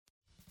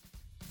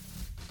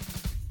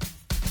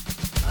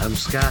I'm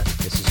Scott.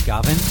 This is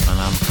Gavin. And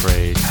I'm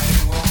Craig.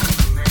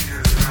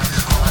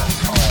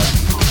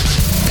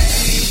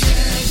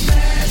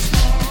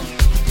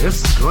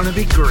 This is going to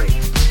be great.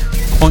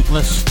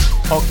 Pointless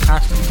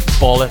podcast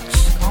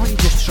bollocks. Can't you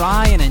just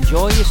try and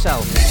enjoy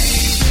yourself?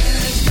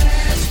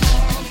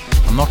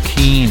 I'm not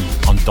keen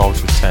on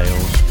dogs with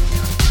tails.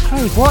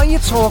 Craig, what are you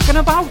talking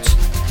about?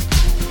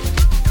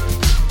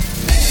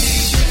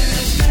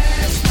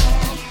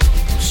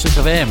 I'm sick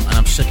of him and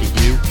I'm sick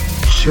of you.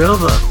 Chill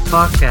the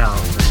fuck out,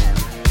 man.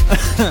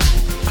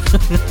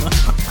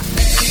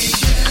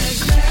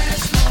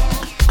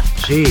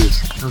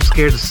 Jeez, I'm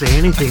scared to say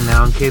anything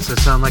now in case I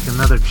sound like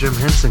another Jim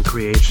Henson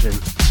creation.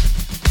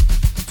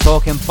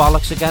 Talking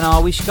bollocks again,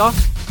 are we, Scott?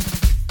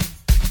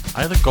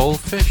 I had a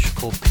goldfish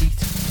called Pete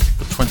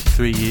for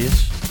 23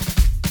 years.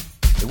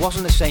 It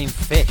wasn't the same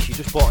fish, you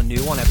just bought a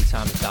new one every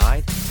time it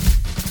died.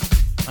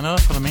 I know,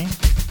 that's what I mean.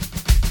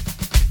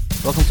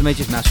 Welcome to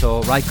Major's Mess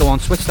Hall. Right, go on,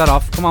 switch that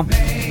off, come on.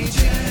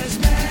 Major's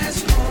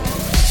Mess Hall.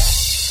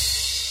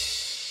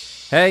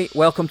 Hey,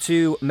 welcome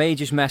to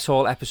Major's Mess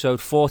Hall, episode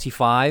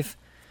 45.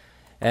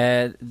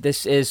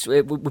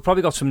 We've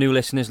probably got some new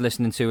listeners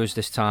listening to us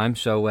this time,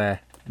 so I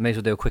may as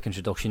well do a quick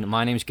introduction.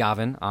 My name's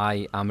Gavin.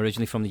 I am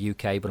originally from the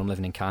UK, but I'm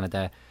living in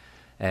Canada.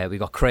 We've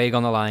got Craig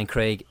on the line.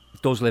 Craig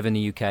does live in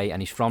the UK,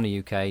 and he's from the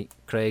UK.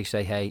 Craig,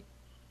 say hey.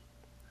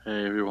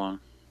 Hey, everyone.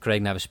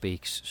 Craig never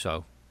speaks,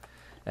 so...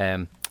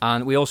 and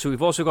we've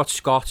also got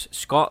Scott.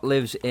 Scott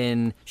lives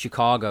in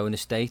Chicago in the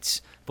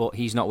States, but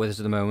he's not with us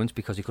at the moment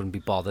because he couldn't be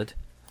bothered.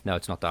 No,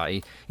 it's not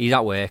that. He's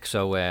at work,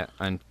 so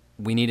and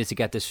we needed to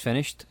get this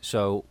finished,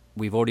 so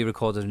we've already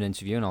recorded an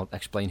interview, and I'll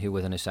explain who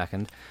with in a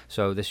second.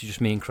 So this is just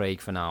me and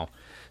Craig for now.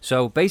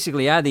 So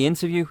basically, the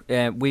interview,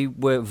 we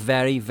were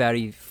very,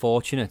 very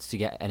fortunate to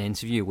get an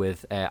interview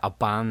with a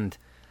band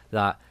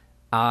that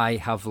I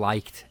have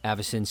liked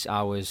ever since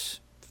I was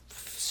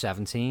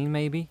 17,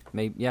 maybe,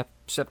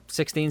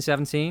 16,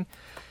 17.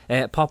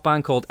 Pop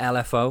band called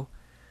LFO.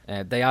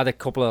 They had a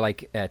couple of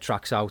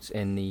tracks out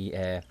in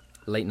the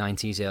late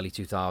 90s, early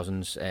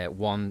 2000s.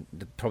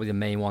 Probably the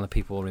main one that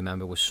people will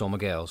remember was Summer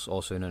Girls,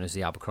 also known as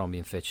the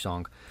Abercrombie & Fitch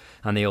song.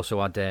 And they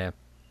also had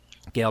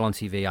Girl on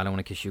TV, I Don't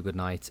Want to Kiss You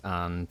Goodnight,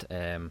 and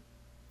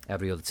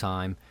Every Other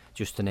Time,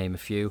 just to name a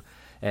few.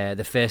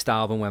 The first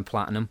album went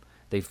platinum.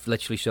 They've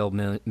literally sold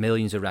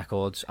millions of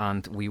records,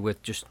 and we were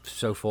just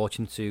so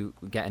fortunate to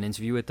get an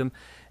interview with them.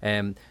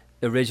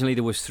 Originally,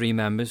 there was three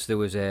members. There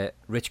was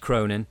Rich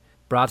Cronin,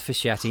 Brad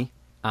Fischetti,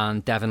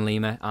 and Devin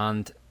Lima.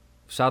 And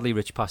sadly,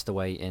 Rich passed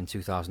away in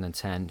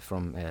 2010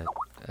 from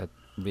a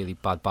really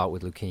bad bout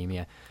with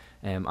leukemia.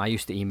 I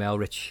used to email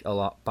Rich a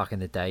lot back in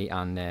the day,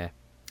 and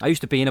I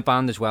used to be in a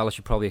band as well, I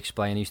should probably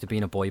explain. I used to be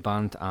in a boy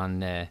band,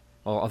 and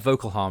or a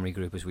vocal harmony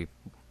group, as we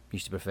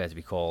used to prefer to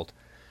be called.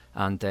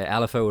 And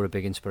LFO were a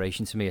big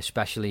inspiration to me,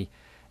 especially,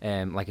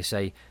 like I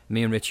say,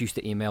 me and Rich used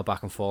to email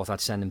back and forth.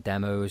 I'd send him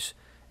demos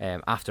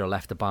after I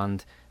left the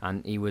band,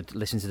 and he would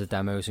listen to the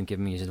demos and give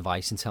me his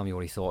advice and tell me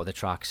what he thought of the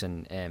tracks.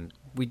 And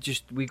we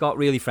got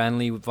really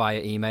friendly via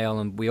email,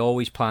 and we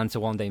always planned to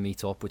one day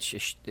meet up,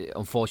 which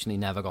unfortunately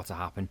never got to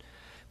happen.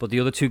 But the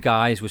other two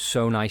guys were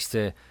so nice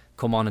to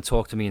come on and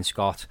talk to me and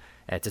Scott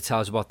to tell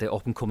us about their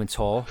up-and-coming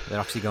tour.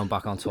 They're actually going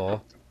back on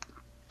tour.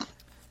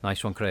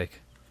 Nice one, Craig.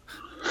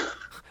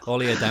 All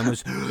he heard then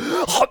was...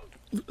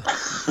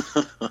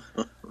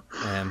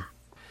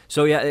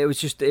 So yeah, it was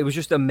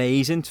just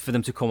amazing for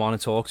them to come on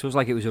and talk to us.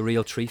 Like, it was a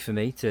real treat for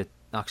me to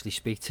actually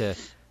speak to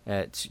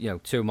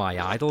two of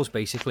my idols,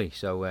 basically.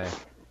 So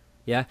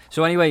yeah.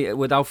 So anyway,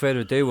 without further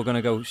ado, we're going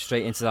to go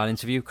straight into that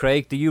interview.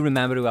 Craig, do you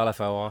remember who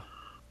LFO are?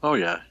 Oh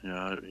yeah,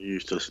 I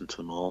used to listen to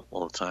them all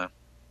the time.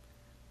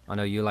 I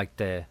know you liked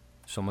the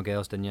Summer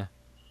Girls, didn't you?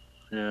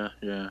 Yeah.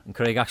 And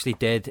Craig actually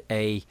did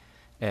a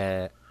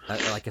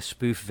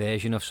spoof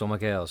version of Summer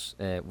Girls.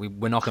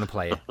 We're not going to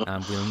play it,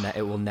 and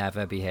it will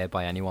never be heard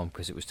by anyone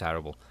because it was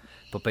terrible.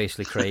 But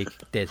basically, Craig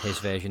did his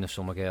version of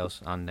Summer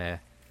Girls, and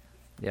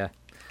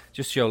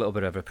just show a little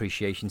bit of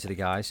appreciation to the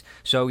guys.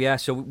 So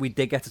we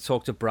did get to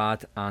talk to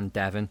Brad and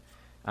Devin,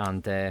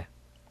 and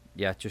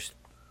just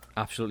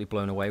absolutely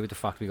blown away with the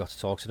fact we got to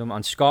talk to them.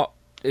 And Scott,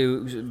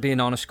 who, being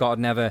honest, Scott had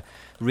never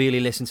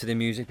really listened to the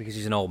music because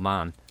he's an old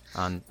man,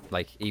 and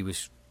I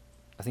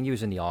think he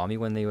was in the army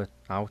when they were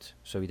out,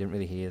 so he didn't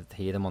really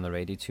hear them on the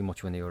radio too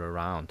much when they were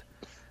around.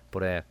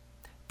 But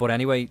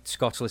anyway,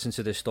 Scott's listened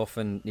to this stuff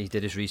and he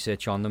did his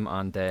research on them,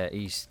 and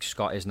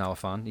Scott is now a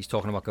fan. He's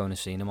talking about going and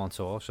seeing them on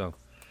tour. So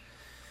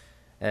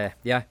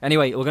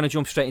anyway, we're going to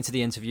jump straight into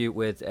the interview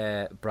with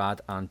Brad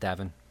and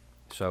Devin.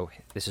 So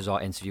this is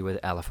our interview with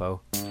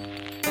LFO.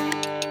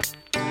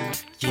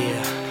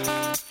 Yeah,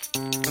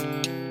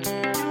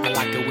 I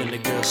like it when the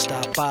girls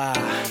stop by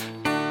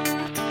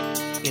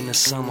in the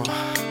summer.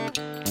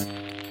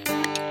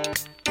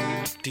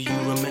 Do you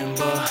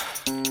remember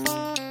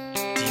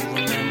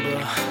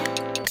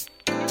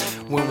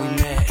when we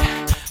met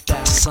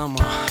that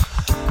summer?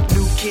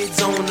 New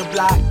kids on the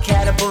block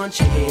had a bunch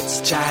of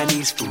hits.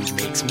 Chinese food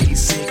makes me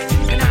sick,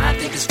 and I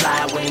think it's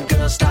fly when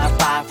girls stop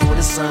by for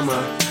the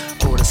summer.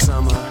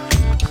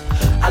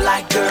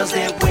 like girls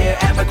that wear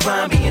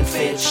Abercrombie and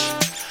Fitch.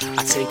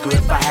 I'd take her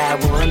if I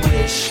had one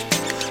wish.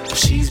 But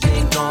she's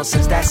been gone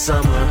since that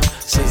summer.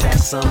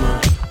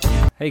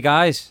 Hey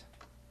guys,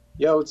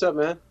 Yo, what's up,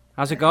 man?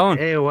 how's it going?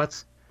 Hey,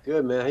 what's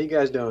Good, man. How you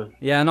guys doing?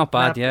 Yeah, not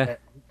bad. not Yeah. bad.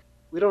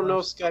 We don't know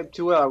Skype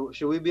too well.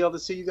 Should we be able to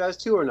see you guys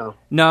too or no?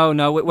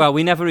 No. Well,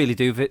 we never really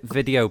do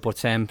video, but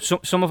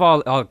some of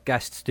our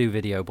guests do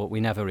video, but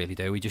we never really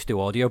do. We just do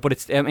audio. But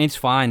it's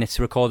fine. It's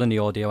recording the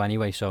audio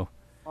anyway. So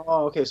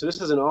Oh, okay. So this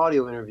is an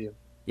audio interview.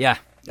 yeah.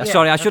 Yeah,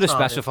 Sorry, I should have that's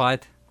all it is.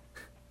 specified.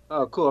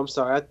 Oh, cool. I'm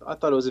sorry. I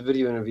thought it was a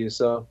video interview.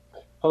 So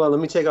hold on. Let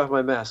me take off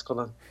my mask. Hold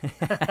on.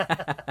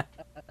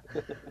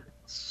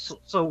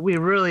 So we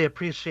really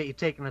appreciate you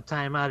taking the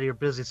time out of your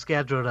busy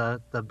schedule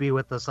to be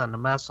with us on the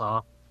mess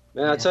hall.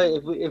 Man, I tell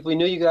you, if we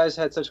knew you guys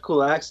had such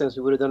cool accents,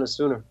 we would have done it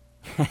sooner.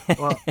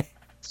 Well,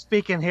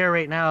 speaking here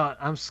right now,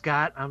 I'm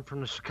Scott. I'm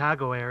from the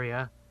Chicago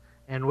area,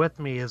 and with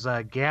me is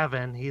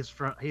Gavin.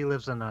 He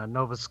lives in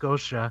Nova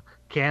Scotia,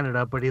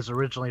 Canada, but he's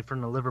originally from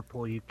the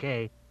Liverpool,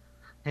 UK,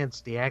 hence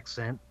the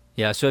accent.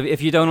 Yeah. So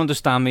if you don't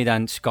understand me,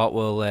 then Scott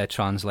will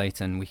translate,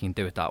 and we can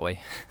do it that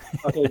way.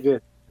 Okay,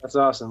 good. That's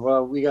awesome.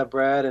 Well, we got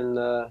Brad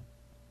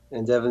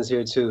and Devin's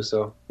here too.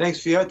 So Thanks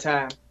for your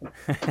time.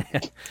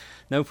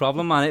 No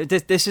problem, man.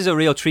 This is a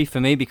real treat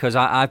for me because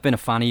I've been a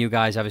fan of you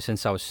guys ever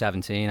since I was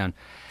 17, and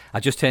I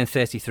just turned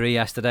 33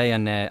 yesterday,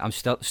 and I'm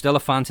still a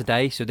fan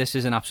today. So this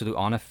is an absolute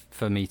honor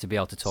for me to be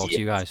able to talk to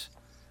you guys.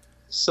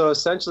 So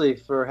essentially,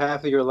 for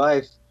half of your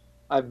life,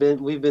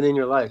 we've been in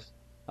your life.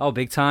 Oh,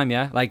 big time,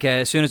 yeah. Like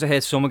as soon as I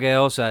heard Summer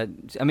Girls, I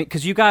mean,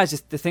 because you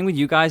guys, the thing with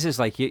you guys is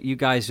like you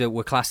guys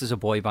were classed as a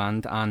boy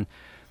band,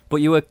 but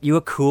you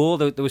were cool.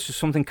 There was just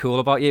something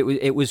cool about you.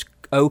 It was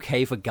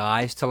okay for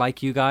guys to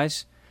like you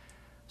guys.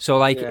 So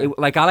like, Yeah.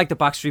 I like the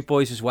Backstreet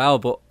Boys as well,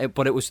 but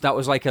that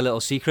was like a little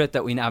secret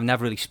that I've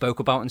never really spoke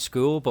about in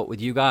school. But with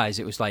you guys,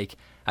 it was like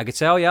I could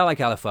say, oh yeah, I like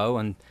LFO,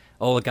 and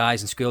all the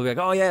guys in school would be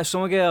like, oh yeah,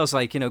 Summer Girls,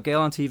 like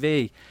Girl on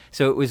TV.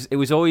 So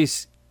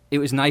it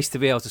was nice to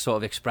be able to sort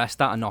of express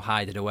that and not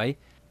hide it away.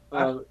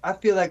 I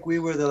feel like we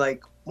were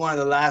one of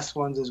the last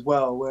ones as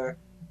well, where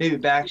maybe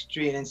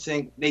Backstreet and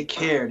NSYNC, they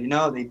cared,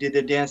 they did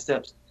their dance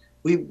steps.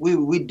 We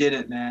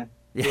didn't, man.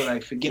 We were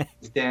like, forget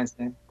this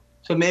dancing.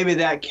 So maybe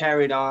that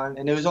carried on,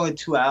 and there was only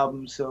 2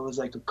 albums, so it was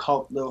like a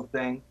cult little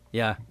thing.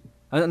 Yeah.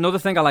 Another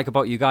thing I like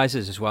about you guys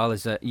is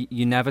that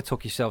you never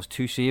took yourselves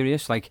too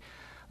serious. Like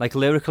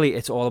lyrically,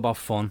 it's all about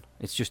fun.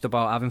 It's just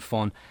about having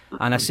fun.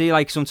 And I see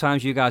like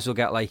sometimes you guys you'll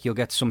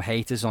get some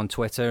haters on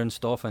Twitter and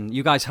stuff, and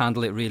you guys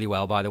handle it really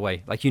well, by the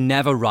way. Like you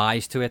never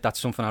rise to it. That's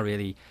something I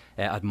really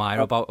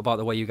admire about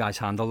the way you guys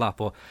handle that.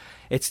 But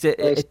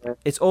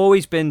it's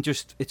always been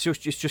just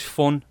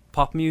fun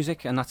pop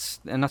music, and that's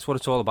what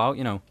it's all about,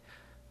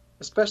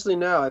 Especially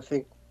now, I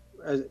think,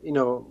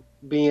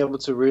 being able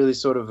to really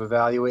sort of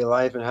evaluate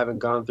life and having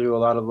gone through a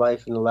lot of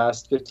life in the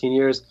last 15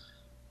 years,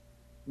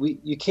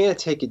 you can't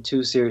take it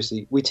too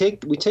seriously. We take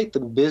the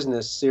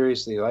business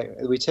seriously. Like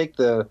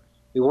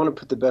we want to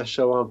put the best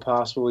show on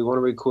possible. We want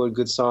to record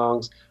good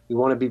songs. We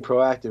want to be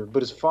proactive.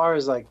 But as far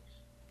as like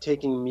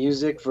taking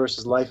music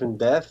versus life and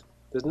death,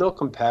 there's no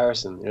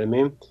comparison. You know what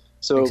I mean?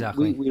 So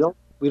Exactly.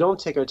 we don't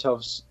take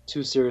ourselves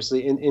too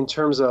seriously in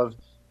terms of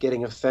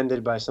getting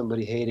offended by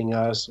somebody hating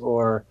us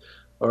or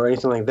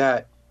anything like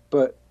that.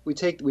 But we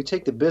take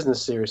the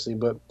business seriously,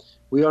 but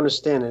we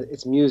understand that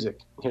it's music.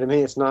 You know what I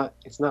mean?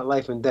 It's not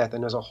life and death,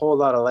 and there's a whole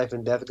lot of life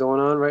and death going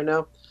on right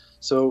now.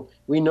 So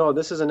we know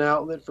this is an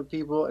outlet for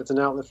people. It's an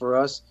outlet for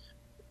us,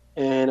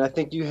 and I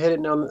think you hit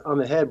it on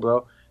the head,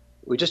 bro.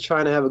 We're just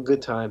trying to have a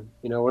good time.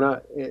 We're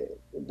not.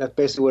 That's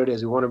basically what it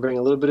is. We want to bring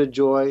a little bit of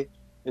joy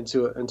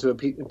into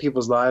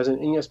people's lives,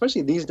 and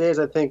especially these days,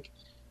 I think.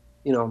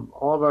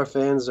 All of our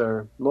fans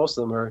most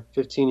of them are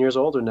 15 years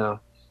older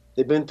now.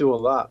 They've been through a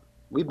lot.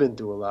 We've been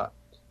through a lot.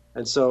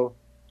 And so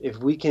if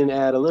we can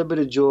add a little bit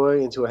of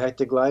joy into a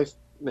hectic life,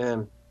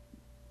 man,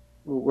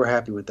 we're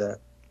happy with that.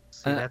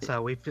 See, that's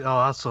how we feel.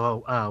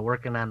 Also,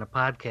 working on the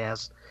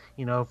podcast,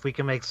 if we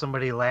can make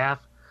somebody laugh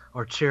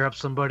or cheer up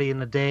somebody in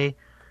the day,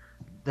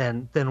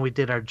 then we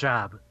did our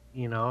job,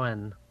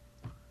 And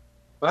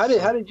Well,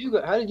 how did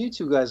you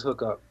two guys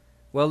hook up?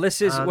 Well, there's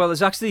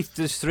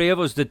 3 of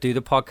us that do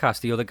the podcast.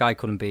 The other guy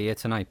couldn't be here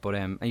tonight, but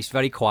he's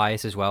very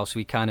quiet as well, so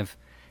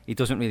he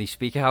doesn't really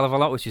speak a hell of a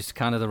lot, which is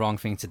kind of the wrong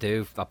thing to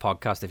do, a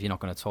podcast, if you're not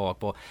going to talk.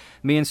 But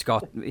me and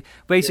Scott,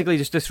 basically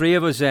just the 3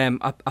 of us,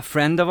 a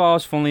friend of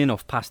ours, funnily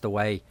enough, passed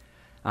away,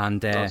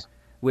 and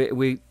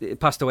we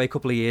passed away a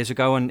couple of years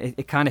ago, and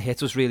it kind of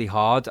hit us really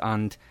hard,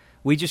 and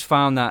we just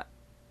found that,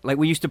 like,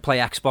 we used to play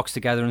Xbox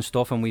together and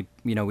stuff, and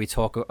we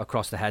talk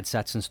across the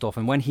headsets and stuff,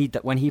 and when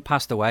he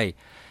passed away,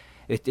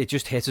 it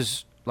just hit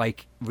us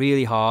like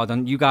really hard,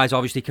 and you guys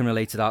obviously can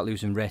relate to that,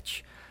 losing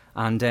Rich,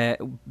 and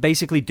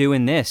basically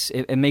doing this,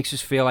 it makes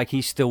us feel like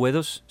he's still with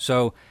us.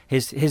 So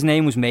his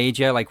name was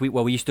Major, like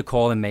we used to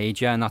call him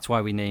Major, and that's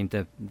why we named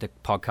the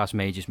podcast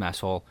Major's Mess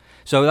Hall.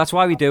 So that's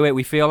why we do it.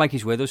 We feel like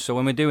he's with us. So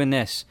when we're doing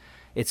this,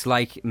 it's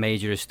like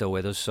Major is still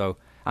with us. So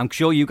I'm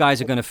sure you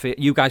guys are going to feel.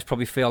 You guys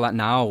probably feel that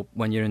now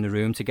when you're in the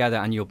room together,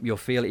 and you'll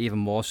feel it even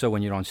more so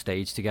when you're on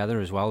stage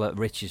together as well. That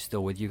Rich is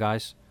still with you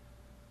guys.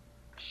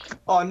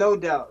 Oh, no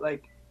doubt.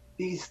 Like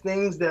these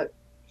things that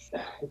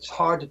it's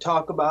hard to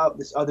talk about,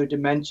 this other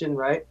dimension,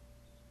 right?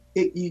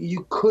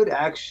 You could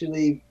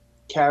actually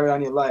carry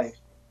on your life.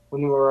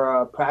 When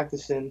we're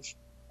practicing,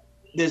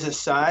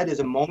 there's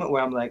a moment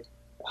where I'm like,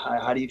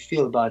 how do you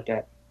feel about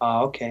that?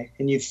 Oh, okay.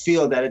 And you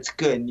feel that it's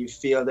good, and you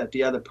feel that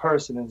the other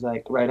person is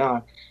like right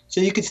on.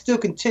 So you could still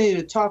continue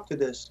to talk to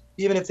this,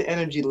 even if the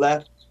energy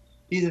left.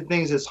 These are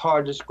things that's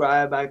hard to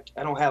describe. I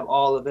don't have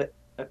all of it.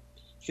 I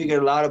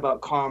figured a lot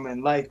about karma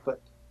and life, but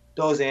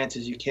those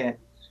answers you can't.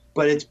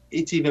 But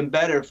it's even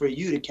better for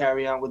you to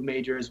carry on with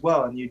Major as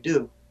well, and you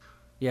do.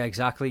 Yeah,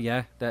 exactly.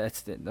 Yeah,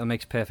 that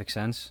makes perfect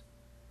sense.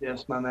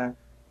 Yes, my man.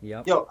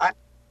 Yep. Yo,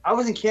 I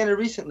was in Canada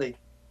recently.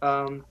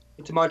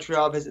 To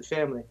Montreal, visit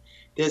family.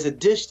 There's a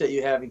dish that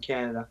you have in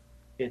Canada.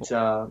 It's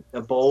a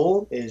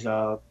bowl is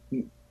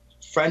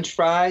French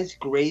fries,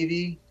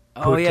 gravy.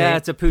 Oh Poutine. yeah,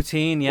 it's a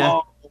poutine. Yeah.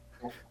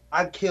 Whoa.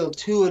 I killed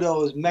 2 of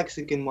those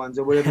Mexican ones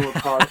or whatever they're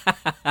called.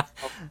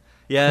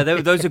 Yeah,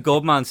 those are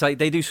good, man. It's like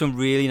they do some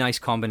really nice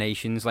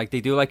combinations. Like they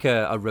do like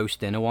a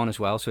roast dinner one as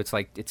well. So it's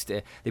like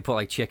they put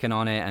like chicken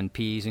on it and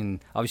peas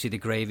and obviously the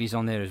gravy's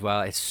on there as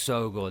well. It's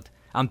so good.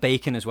 And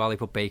bacon as well. They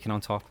put bacon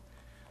on top.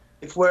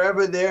 If we're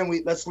ever there,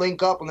 and let's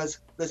link up and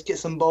let's get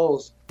some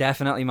bowls.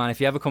 Definitely, man.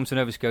 If you ever come to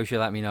Nova Scotia,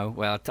 let me know.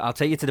 Well, I'll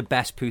take you to the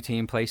best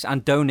poutine place.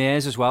 And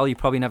Donairs as well. You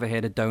probably never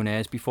heard of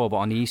Donairs before, but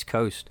on the East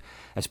Coast,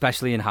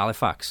 especially in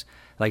Halifax,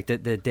 like the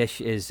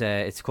dish is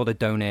it's called a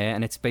Donair,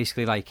 and it's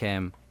basically like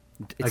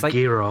it's like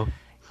gyro.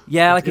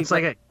 Yeah, like it's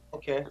like a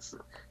Okay.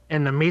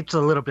 and the meat's a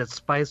little bit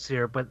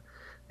spicier, but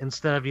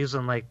instead of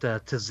using like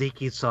the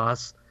tzatziki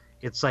sauce,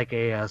 it's like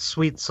a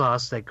sweet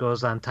sauce that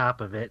goes on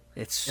top of it.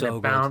 It's and so it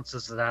good.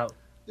 balances it out.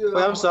 Dude,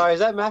 Wait, I'm sorry. Is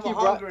that Matthew?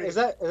 hungry. Is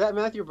that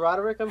Matthew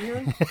Broderick I'm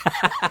hearing? Is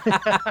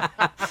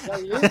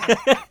that you?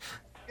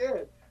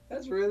 Good.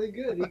 That's really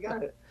good. You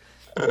got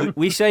it.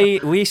 we say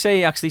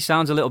he actually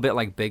sounds a little bit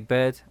like Big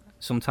Bird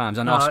sometimes,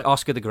 and No,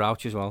 Oscar the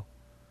Grouch as well.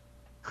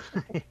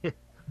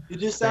 You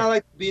just sound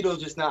like the Beatles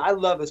just now. I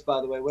love this,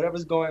 by the way.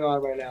 Whatever's going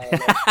on right now.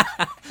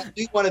 I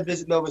do want to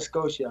visit Nova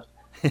Scotia.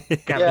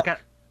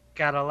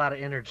 Got a lot of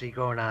energy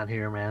going on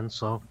here, man.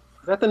 So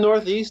Is that the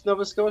Northeast,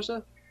 Nova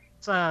Scotia?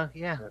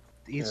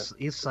 it's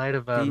east side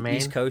of The Maine.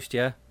 East Coast,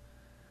 yeah.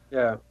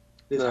 Yeah.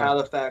 There's Yeah.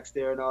 Halifax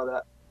there and all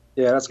that.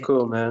 Yeah, that's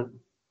cool, man.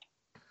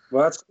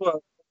 Well, that's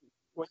cool.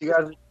 What you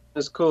guys are doing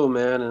is cool,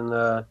 man,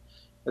 and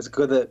it's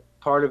good that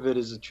part of it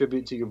is a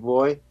tribute to your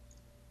boy,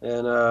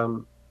 and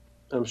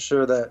I'm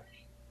sure that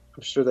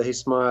he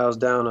smiles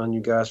down on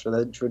you guys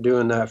for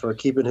doing that, for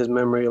keeping his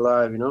memory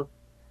alive. You know.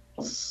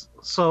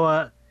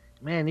 So,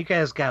 man, you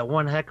guys got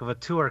one heck of a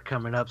tour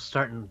coming up,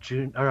 starting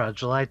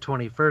July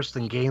 21st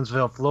in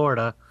Gainesville,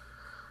 Florida.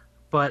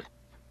 But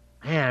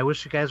man, I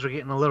wish you guys were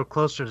getting a little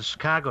closer to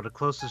Chicago. The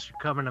closest you're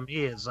coming to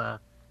me is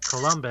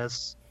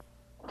Columbus.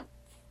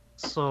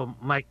 So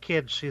my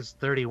kid, she's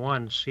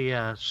 31.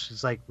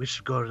 She's like, we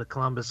should go to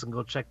Columbus and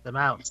go check them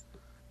out.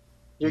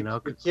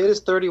 Your kid is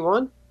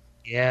 31.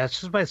 Yeah,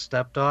 she's my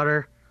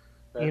stepdaughter.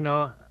 Okay.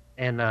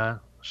 And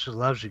she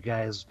loves you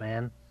guys,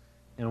 man.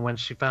 And when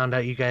she found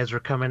out you guys were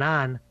coming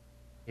on,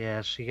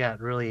 yeah, she got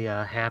really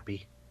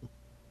happy.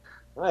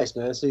 Nice,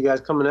 man. So you guys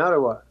coming out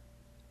or what?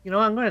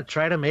 I'm going to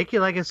try to make it.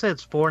 Like I said,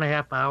 it's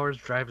 4.5 hours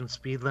driving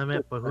speed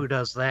limit, but who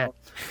does that?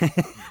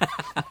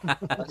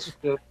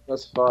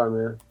 That's far,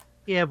 man.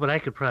 Yeah, but I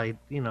could probably,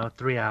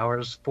 3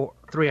 hours,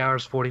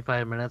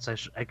 45 minutes.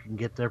 I can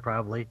get there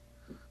probably.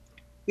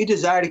 We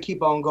desire to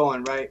keep on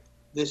going, right?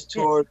 This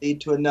tour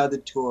lead to another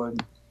tour,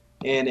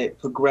 and it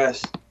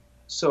progressed.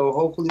 So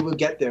hopefully we'll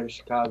get there in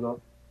Chicago.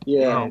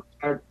 Yeah.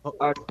 And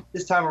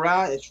this time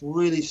around, it's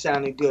really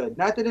sounding good.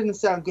 Not that it didn't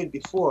sound good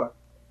before,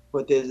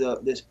 but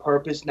there's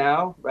purpose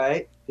now,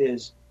 right?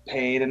 There's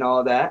pain and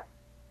all that,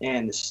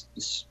 and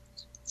this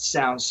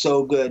sounds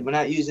so good. We're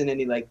not using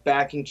any like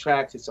backing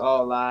tracks. It's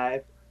all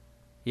live.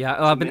 Yeah,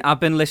 well, I've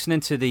been listening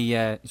to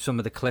the some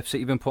of the clips that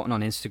you've been putting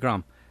on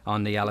Instagram,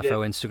 on the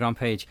LFO Instagram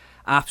page.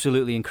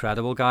 Absolutely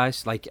incredible,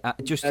 guys. Like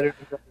just Better,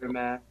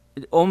 man.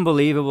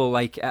 Unbelievable.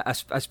 Like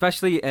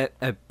especially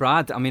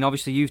Brad. I mean,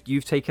 obviously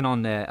you've taken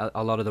on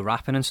a lot of the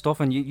rapping and stuff,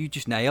 and you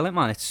just nail it,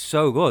 man. It's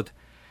so good.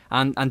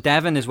 And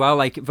Devin as well.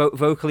 Like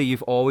vocally,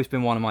 you've always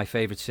been one of my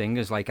favorite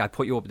singers. Like I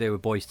put you up there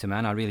with Boyz II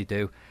Men. I really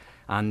do.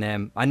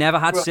 And I never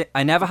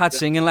had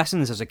singing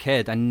lessons as a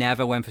kid. I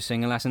never went for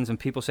singing lessons. And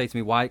people say to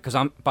me, why? Because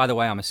by the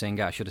way, I'm a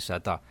singer. I should have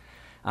said that.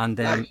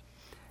 And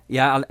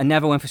yeah, I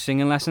never went for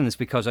singing lessons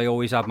because I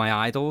always had my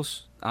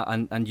idols,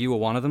 and you were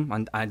one of them.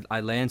 And I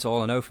learned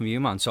all I know from you,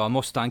 man. So I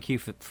must thank you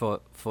for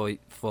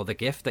the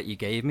gift that you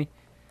gave me.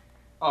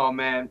 Oh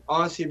man,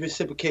 honestly,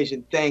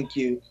 reciprocation. Thank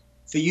you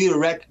for you to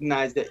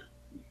recognize that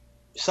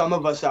some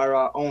of us are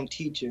our own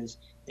teachers,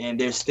 and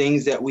there's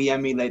things that we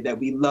emulate, that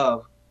we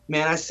love.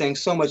 Man, I sang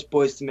so much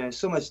Boyz II Men,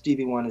 so much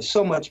Stevie Wonder,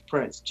 so much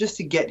Prince, just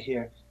to get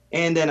here.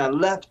 And then I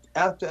left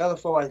after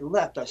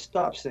LFO. I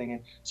stopped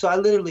singing. So I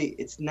literally,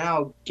 it's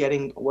now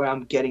getting where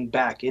I'm getting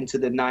back into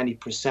the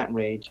 90%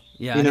 range.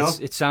 Yeah, you know,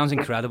 it sounds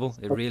incredible.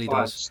 It really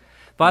does.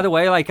 By the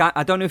way, like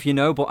I don't know if you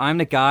know, but I'm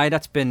the guy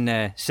that's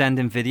been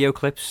sending video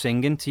clips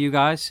singing to you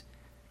guys.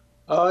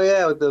 Oh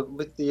yeah,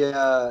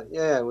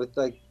 with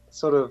like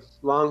sort of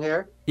long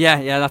hair.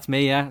 Yeah, that's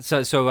me. Yeah,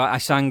 so I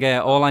sang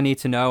 "All I Need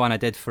to Know" and I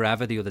did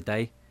 "Forever" the other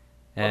day.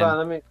 Hold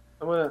on,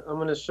 I'm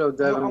gonna show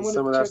Devin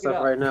some of that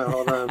stuff right now.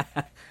 Hold on.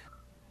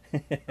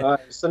 All right,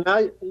 so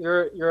now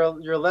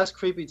you're less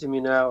creepy to me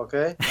now,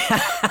 okay?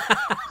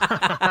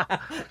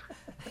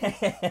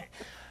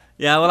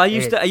 Yeah, well, I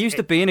used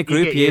to be in a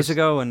group years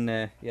ago,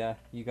 and yeah,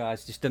 you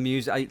guys just the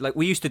music. Like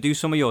we used to do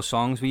some of your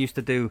songs. We used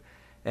to do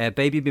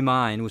 "Baby Be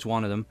Mine" was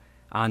one of them,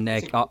 and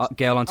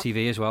 "Girl on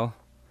TV" as well.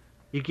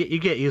 You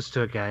get used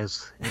to it,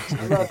 guys.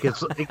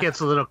 It gets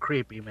a little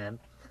creepy, man.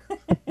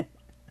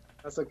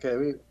 That's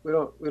okay.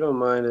 We don't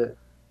mind it.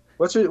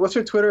 What's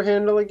your Twitter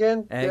handle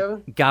again,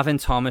 Gavin? Gavin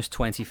Thomas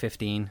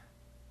 2015.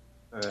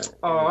 All right.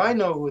 Oh, I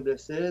know who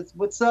this is.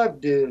 What's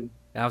up, dude?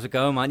 How's it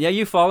going, man? Yeah,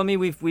 you follow me.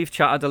 We've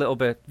chatted a little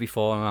bit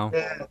before now.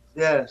 Yeah,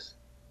 yes.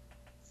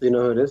 So you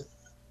know who it is?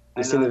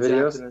 You seen the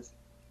videos?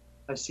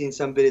 I've seen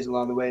some videos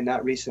along the way,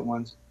 not recent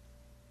ones.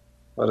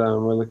 Hold on,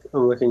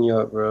 I'm looking you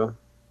up, bro.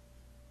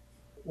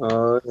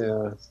 Oh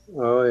yeah,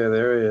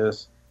 there he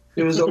is.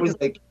 There was always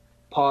like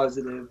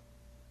positive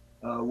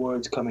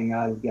words coming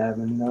out of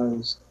Gavin. You know,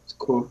 it's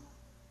cool.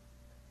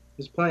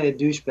 There's plenty of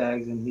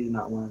douchebags, and he's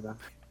not one of them.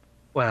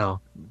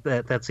 Well,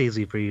 that's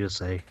easy for you to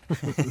say.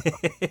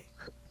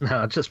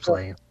 No, just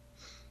playing.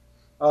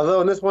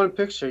 Although in this one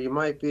picture, you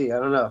might be. I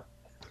don't know.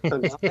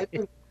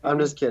 I'm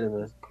just kidding,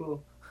 man.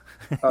 Cool.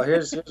 Oh,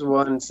 here's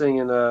one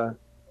singing.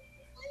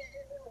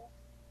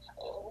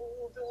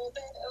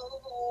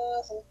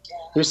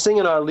 You're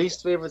singing our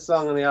least favorite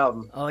song on the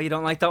album. Oh, you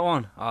don't like that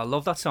one? Oh, I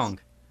love that song.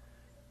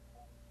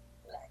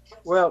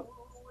 Well,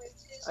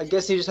 I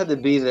guess you just had to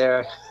be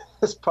there.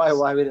 That's probably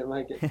why we didn't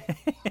like it.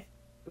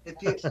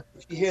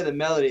 If you hear the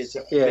melody, it's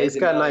it's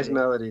got nice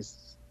melodies.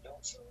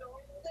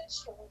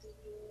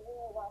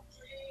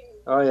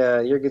 Oh yeah,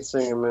 you're a good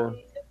singer, man.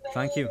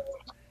 Thank you.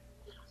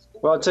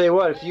 Well, I'll tell you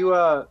what. If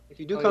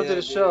you do come to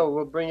the show,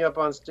 we'll bring you up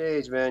on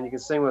stage, man. You can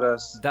sing with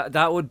us.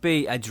 That would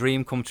be a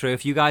dream come true.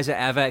 If you guys are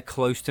ever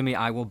close to me,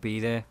 I will be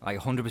there. Like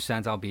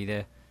 100%, I'll be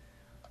there.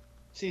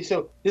 See,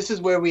 so this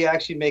is where we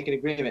actually make an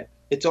agreement.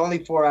 It's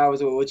only 4 hours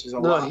away, which is a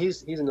lot. No,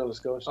 he's in Nova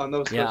Scotia. Oh,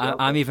 Nova Scotia. Yeah,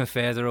 I'm even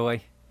further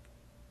away.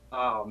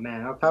 Oh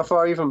man. Okay. How far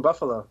are you from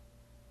Buffalo?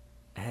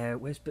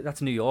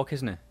 That's New York,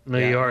 isn't it?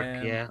 New York,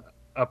 yeah,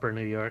 Upper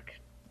New York.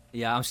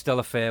 Yeah, I'm still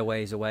a fair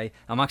ways away.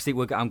 I'm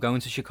going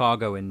to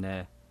Chicago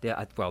in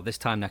this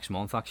time next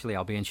month. Actually,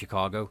 I'll be in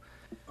Chicago.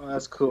 Oh,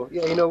 that's cool.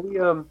 Yeah, we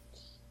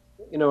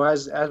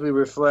as we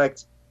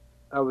reflect,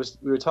 we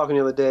were talking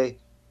the other day.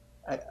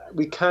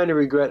 We kind of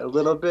regret a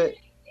little bit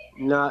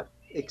not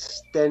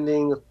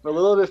extending a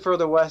little bit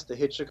further west to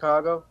hit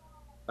Chicago,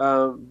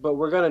 but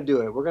we're gonna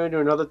do it. We're gonna do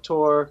another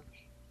tour,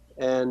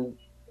 and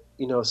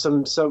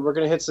some we're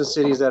gonna hit some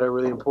cities that are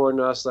really important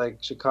to us, like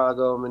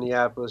Chicago,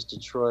 Minneapolis,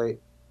 Detroit,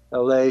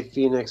 LA,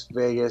 Phoenix,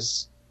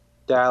 Vegas,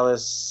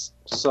 Dallas,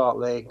 Salt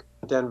Lake,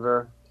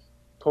 Denver,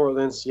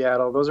 Portland,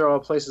 Seattle. Those are all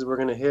places we're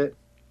going to hit,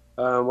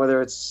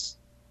 whether it's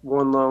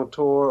one long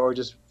tour or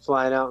just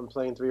flying out and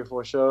playing 3 or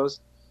 4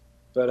 shows.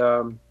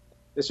 But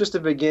it's just the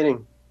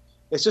beginning.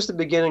 It's just the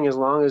beginning as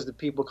long as the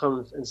people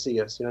come and see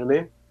us. You know what I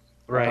mean?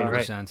 Right,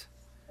 100%.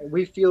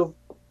 We feel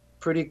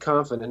pretty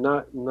confident,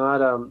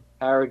 not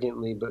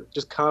arrogantly, but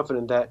just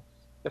confident that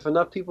if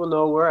enough people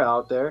know we're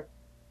out there,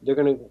 they're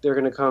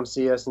gonna come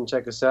see us and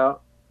check us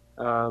out.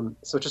 So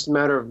it's just a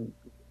matter of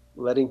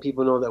letting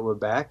people know that we're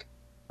back.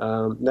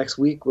 Next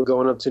week we're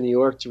going up to New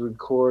York to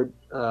record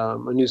a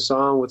new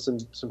song with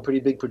some pretty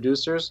big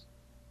producers.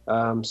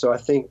 So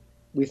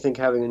we think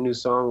having a new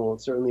song will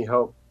certainly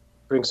help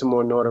bring some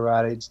more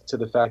notoriety to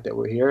the fact that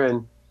we're here.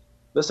 And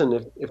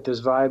listen, if there's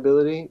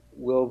viability,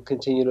 we'll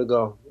continue to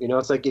go.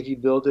 It's like if you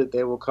build it,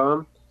 they will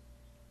come.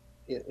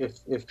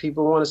 If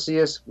people want to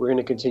see us, we're going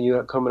to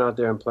continue coming out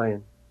there and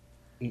playing.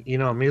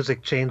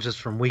 Music changes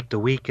from week to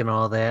week and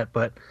all that,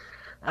 but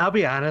I'll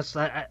be honest,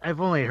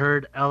 I've only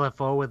heard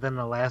LFO within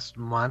the last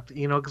month,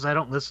 because I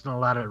don't listen to a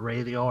lot of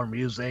radio or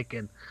music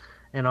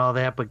and all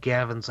that, but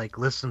Gavin's like,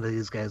 listen to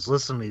these guys.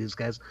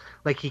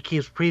 Like, he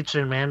keeps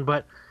preaching, man,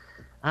 but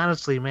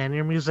honestly, man,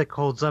 your music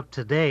holds up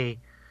today,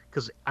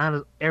 because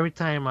every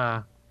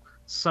time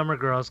Summer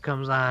Girls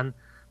comes on,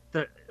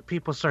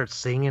 people start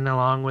singing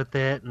along with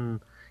it, and,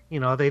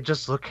 they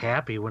just look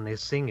happy when they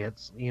sing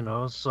it,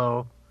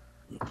 so...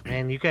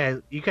 Man, you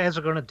guys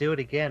are going to do it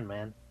again,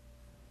 man.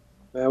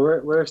 Yeah,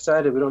 we're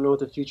excited. We don't know what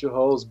the future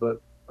holds,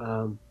 but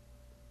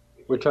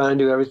we're trying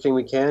to do everything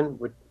we can.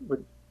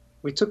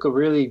 We took a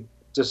really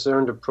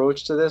discerned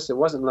approach to this. It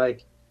wasn't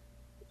like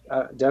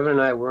Devin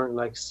and I weren't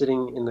like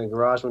sitting in the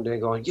garage one day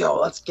going, "Yo,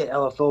 let's get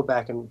LFO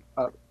back." And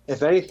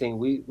if anything,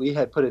 we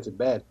had put it to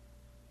bed.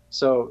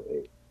 So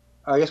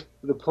I guess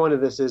the point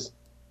of this is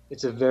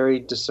it's a very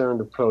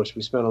discerned approach.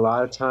 We spent a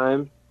lot of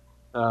time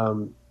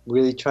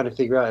really trying to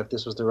figure out if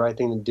this was the right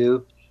thing to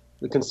do.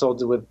 We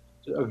consulted with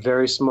a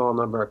very small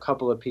number, a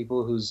couple of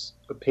people whose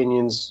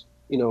opinions,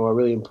 are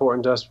really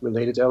important to us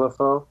related to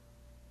LFO.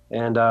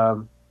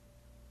 And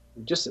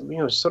just,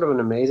 sort of an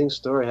amazing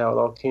story how it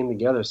all came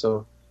together.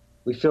 So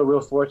we feel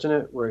real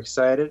fortunate. We're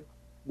excited.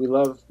 We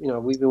love,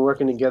 we've been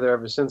working together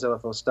ever since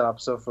LFO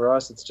stopped. So for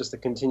us, it's just a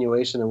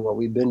continuation of what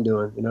we've been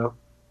doing,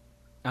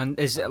 And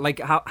is it like,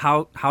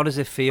 how does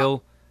it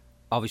feel,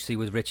 obviously,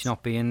 with Rich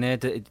not being there?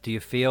 Do you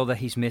feel that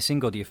he's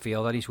missing, or do you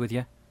feel that he's with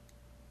you?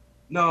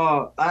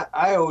 No,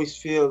 I always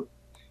feel,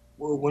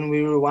 when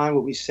we rewind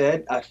what we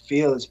said, I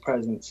feel his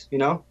presence,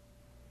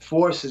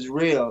 Force is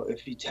real.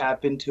 If you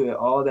tap into it,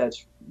 all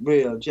that's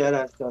real.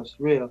 Jedi stuff's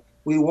real.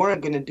 We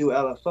weren't going to do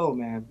LFO,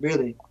 man,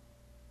 really.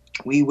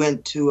 We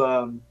went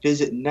to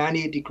visit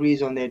 98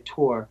 Degrees on their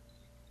tour.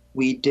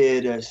 We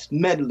did a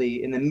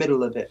medley in the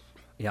middle of it.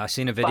 Yeah, I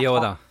seen a video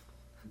of that.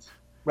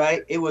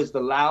 Right? It was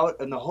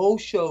and the whole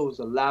show was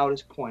the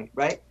loudest point,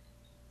 right?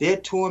 Their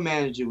tour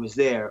manager was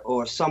there,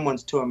 or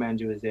someone's tour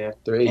manager was there.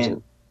 Their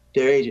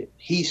agent.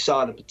 He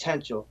saw the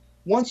potential.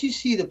 Once you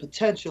see the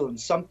potential in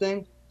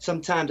something,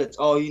 sometimes that's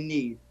all you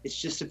need. It's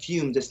just the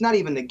fumes. It's not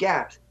even the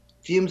gas.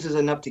 Fumes is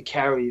enough to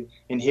carry you,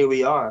 and here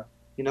we are,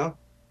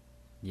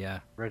 Yeah.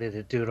 Ready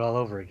to do it all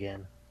over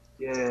again.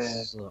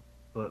 Yeah. So,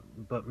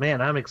 but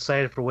man, I'm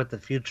excited for what the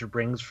future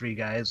brings for you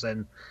guys,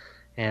 and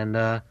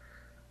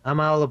I'm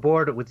all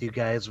aboard it with you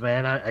guys,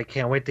 man. I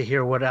can't wait to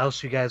hear what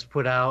else you guys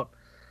put out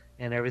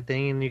and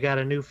everything, and you got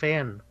a new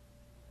fan.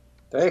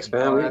 Thanks,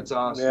 man. Oh, that's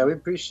awesome. Yeah, we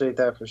appreciate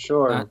that for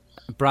sure.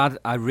 Brad,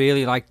 I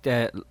really liked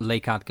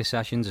Lake Adka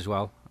Sessions as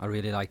well. I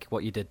really like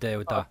what you did there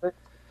with that.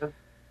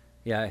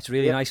 Yeah, it's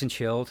really nice and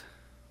chilled.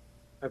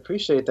 I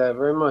appreciate that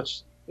very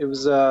much. It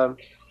was, it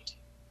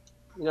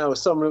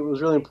was something that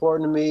was really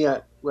important to me.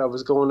 I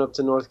was going up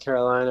to North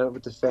Carolina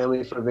with the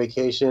family for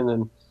vacation,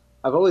 and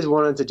I've always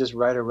wanted to just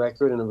write a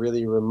record in a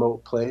really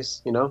remote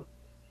place,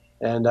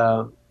 And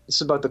this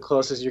is about the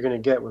closest you're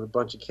going to get with a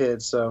bunch of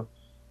kids. So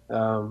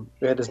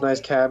we had this nice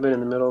cabin in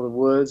the middle of the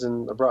woods,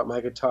 and I brought my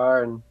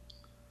guitar, and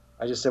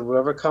I just said,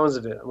 whatever comes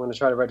of it, I'm going to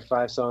try to write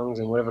 5 songs,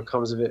 and whatever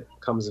comes of it,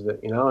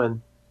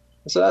 And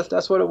so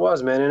that's what it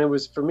was, man. And it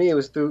was, for me, it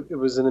was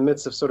in the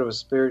midst of sort of a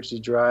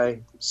spiritually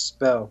dry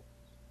spell.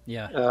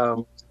 Yeah.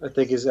 I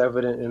think is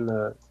evident in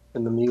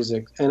the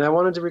music. And I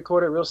wanted to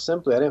record it real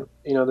simply. I didn't,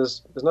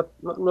 there's nothing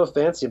real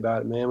fancy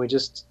about it, man. We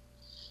just,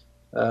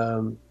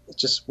 it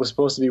just was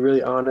supposed to be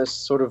really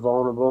honest, sort of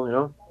vulnerable,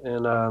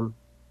 And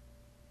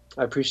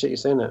I appreciate you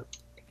saying that.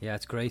 Yeah,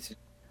 it's great.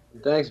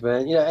 Thanks,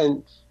 man. Yeah,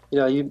 and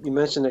you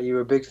mentioned that you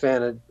were a big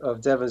fan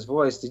of Devin's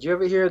voice. Did you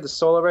ever hear the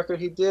solo record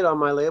he did on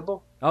my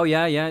label? Oh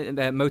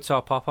yeah,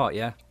 Mozart Pop Art,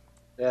 yeah.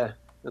 Yeah,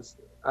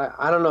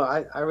 I don't know.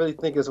 I really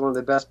think it's one of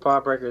the best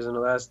pop records in the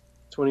last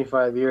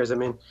 25 years. I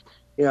mean,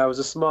 it was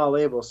a small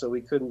label, so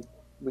we couldn't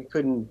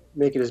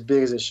make it as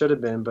big as it should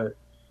have been. But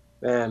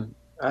man,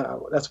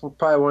 that's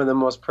probably one of the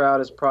most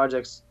proudest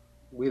projects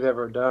we've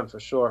ever done, for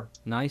sure.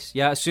 Nice.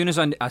 Yeah, as soon as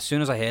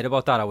I heard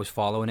about that, I was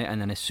following it, and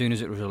then as soon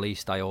as it was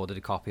released, I ordered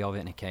a copy of it,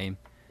 and it came.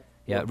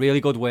 Yeah,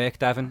 really good work,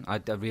 Devin. I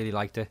really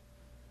liked it.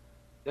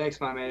 Thanks,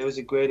 my man. It was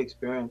a great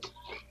experience.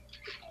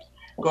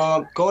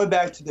 Going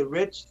back to the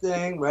Rich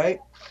thing, right?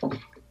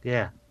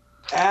 Yeah.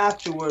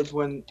 Afterwards,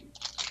 when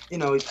he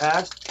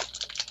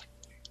passed,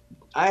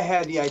 I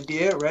had the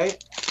idea,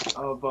 right,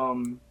 of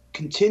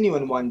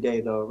continuing one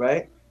day, though,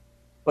 right,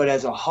 but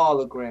as a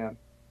hologram.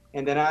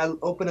 And then I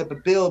opened up a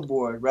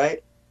billboard,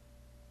 right?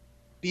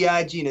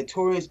 B.I.G.,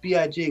 Notorious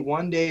B.I.G.,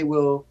 one day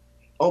will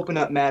open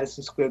up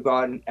Madison Square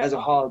Garden as a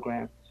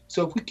hologram.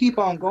 So if we keep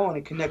on going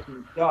and connecting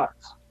the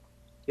dots,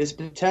 there's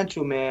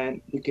potential,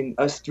 man.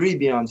 Us 3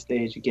 be on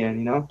stage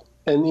again,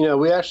 And,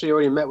 we actually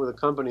already met with a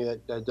company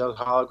that does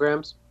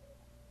holograms.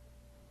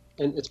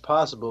 And it's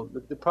possible.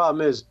 The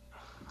problem is,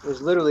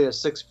 it's literally a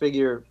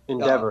 6-figure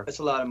endeavor. It's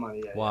a lot of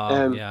money, yeah. Wow,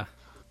 and, yeah.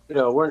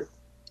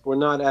 We're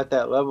not at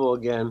that level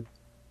again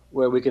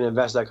where we can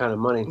invest that kind of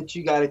money. But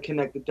you got to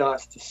connect the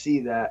dots to see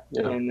that.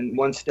 Yeah. And then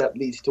one step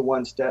leads to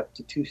one step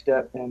to 2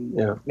 step,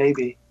 and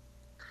maybe.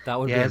 That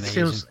would be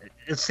amazing.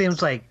 It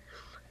seems like,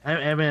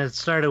 I mean, it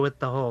started with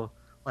the whole,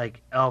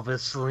 like, Elvis,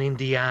 Celine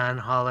Dion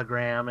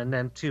hologram, and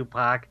then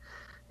Tupac,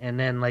 and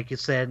then, like you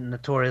said,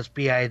 Notorious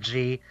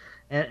B.I.G.,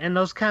 and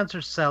those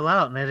concerts sell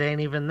out, and it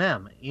ain't even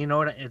them.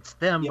 It's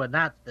them, but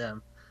not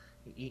them.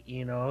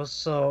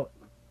 So,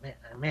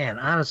 man,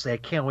 honestly, I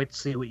can't wait to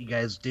see what you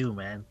guys do,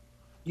 man.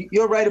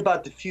 You're right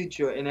about the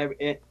future,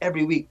 and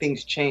every week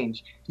things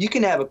change. You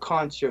can have a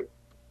concert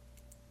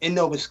in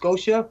Nova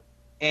Scotia,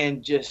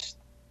 and just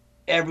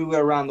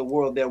everywhere around the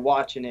world they're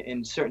watching it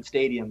in certain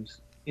stadiums.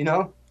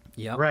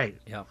 Yeah. Right.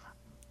 Yeah.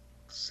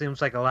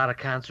 Seems like a lot of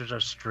concerts are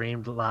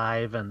streamed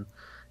live and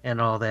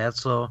all that.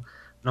 So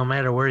no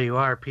matter where you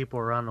are, people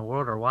around the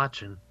world are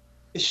watching.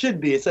 It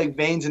should be. It's like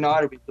veins and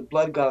arteries. The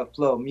blood gotta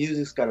flow.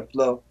 Music's gotta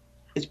flow.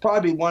 It's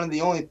probably one of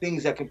the only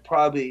things that can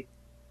probably,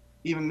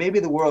 even maybe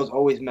the world's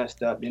always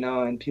messed up,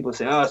 and people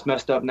say, oh, it's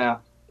messed up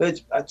now.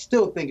 But I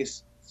still think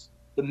it's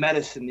the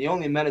medicine, the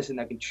only medicine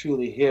that can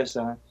truly heal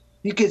something.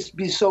 You could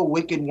be so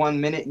wicked 1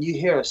 minute, and you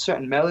hear a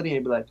certain melody, and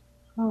you'd be like,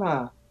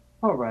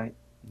 all right,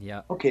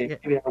 Yeah. okay, Yeah.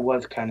 maybe I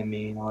was kind of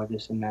mean or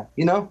this and that,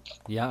 you know?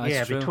 Yeah,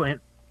 that's Yeah, true.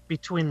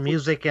 between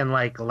music and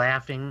like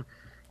laughing,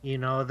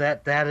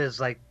 that is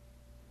like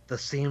the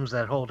seams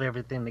that hold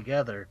everything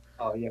together.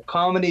 Oh yeah,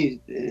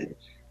 comedy,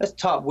 that's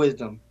top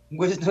wisdom.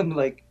 Wisdom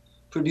like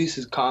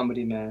produces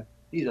comedy, man.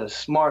 These are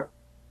smart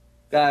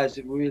guys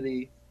that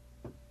really,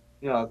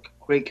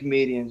 great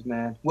comedians,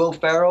 man. Will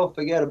Ferrell,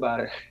 forget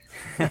about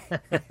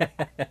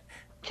it.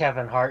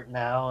 Kevin Hart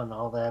now and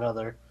all that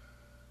other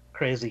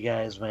crazy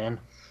guys, man.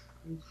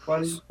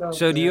 Funny stuff,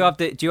 So do you man.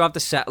 have the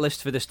set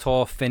list for this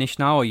tour finished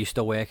now, or are you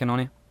still working on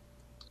it?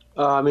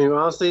 I mean,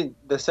 honestly,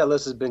 the set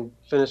list has been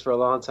finished for a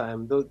long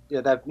time.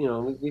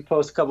 We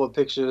post a couple of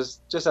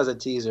pictures just as a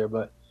teaser,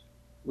 but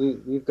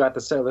we've got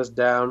the set list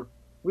down.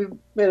 We've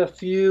made a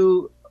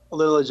few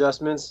little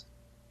adjustments,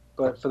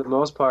 but for the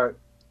most part,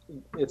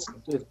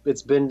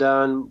 it's been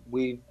done.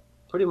 We've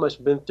pretty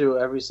much been through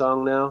every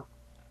song now,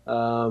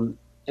 and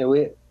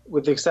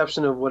with the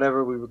exception of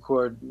whatever we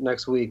record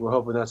next week, we're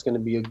hoping that's going to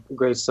be a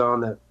great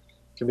song that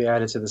can be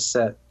added to the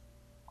set.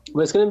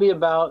 But it's going to be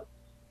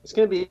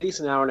at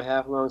least an hour and a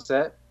half long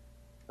set,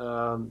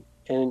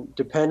 and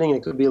depending,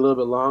 it could be a little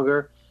bit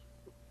longer.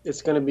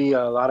 It's going to be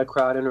a lot of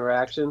crowd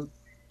interaction.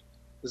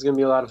 There's going to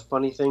be a lot of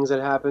funny things that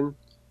happen.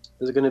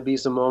 There's going to be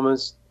some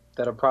moments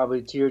that are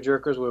probably tear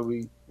jerkers where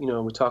we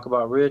talk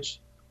about Rich.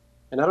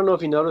 And I don't know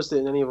if you noticed it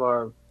in any of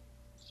our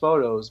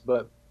photos,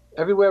 but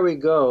everywhere we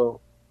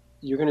go,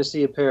 you're going to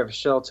see a pair of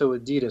shell-toe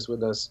Adidas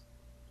with us.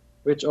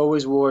 Rich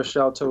always wore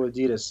shell-toe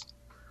Adidas.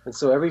 And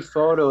so every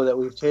photo that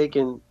we've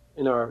taken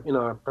in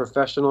our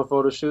professional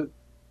photo shoot,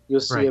 you'll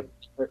see a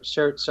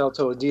shirt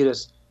shell-toe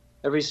Adidas.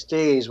 Every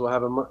stage will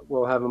have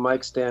a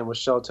mic stand with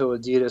shell-toe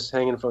Adidas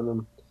hanging from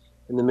them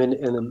in the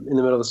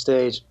middle of the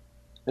stage.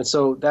 And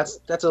so that's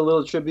a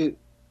little tribute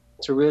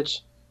to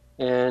Rich.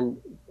 And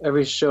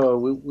every show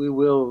we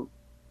will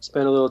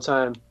spend a little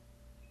time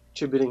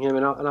tributing him.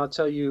 And I'll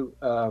tell you,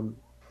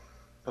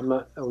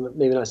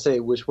 maybe not say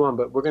which one,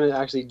 but we're going to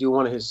actually do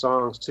one of his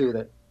songs too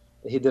that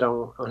he did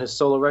on his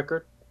solo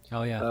record.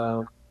 Oh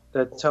yeah.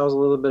 That tells a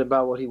little bit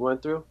about what he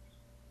went through,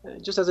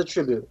 just as a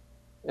tribute.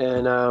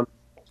 And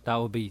That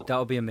would be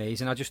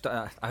amazing.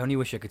 I only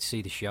wish I could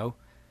see the show.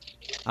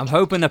 I'm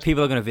hoping that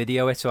people are going to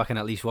video it so I can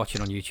at least watch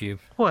it on YouTube.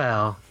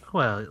 Well,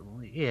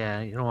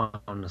 yeah, you don't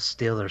want them to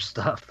steal their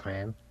stuff,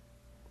 man.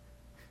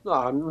 no,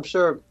 I'm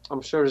sure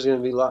there's going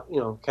to be a lot,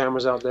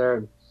 cameras out there.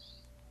 And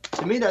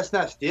To me, that's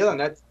not stealing.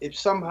 That's if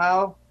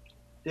somehow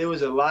there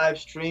was a live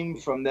stream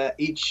from that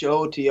each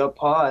show to your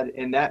pod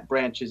and that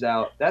branches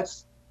out.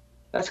 That's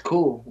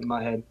cool in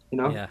my head,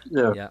 Yeah.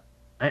 Yeah. Yeah.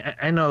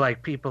 I know,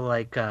 like people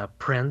like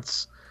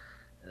Prince,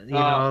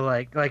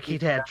 like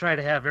he'd try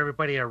to have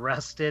everybody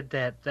arrested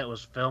that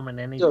was filming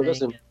anything. So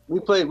listen, we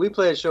played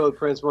a show with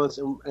Prince once,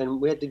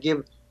 and we had to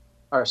give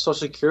our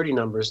social security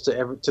numbers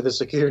to the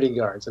security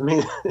guards. I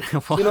mean,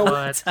 You know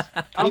But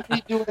I'll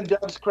be doing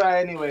Doves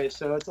Cry anyway,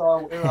 so it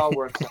all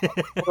works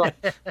out.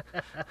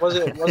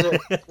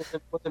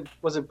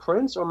 was it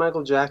Prince or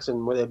Michael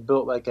Jackson where they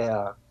built like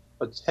a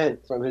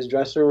tent from his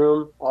dressing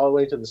room all the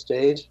way to the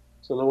stage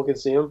so no one could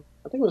see him?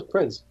 I think it was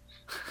Prince.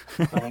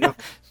 I know.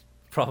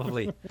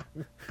 Probably.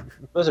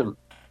 Listen,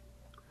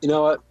 you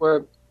know what?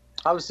 We're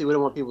obviously we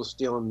don't want people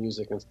stealing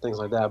music and things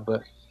like that,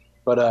 but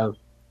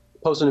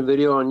posting a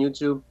video on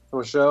YouTube from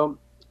a show,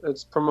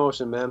 it's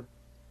promotion, man.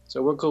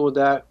 So we're cool with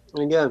that.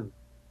 And again,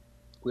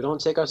 we don't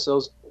take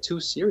ourselves too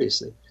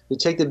seriously. We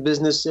take the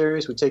business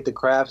serious, we take the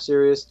craft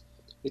serious,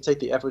 we take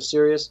the effort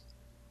serious,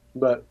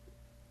 but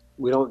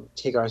we don't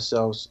take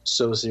ourselves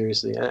so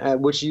seriously.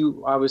 Which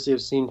you obviously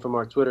have seen from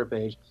our Twitter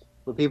page.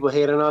 When people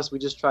hate on us, we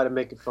just try to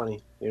make it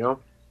funny,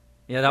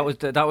 Yeah,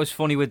 that was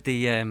funny with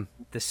the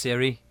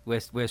Siri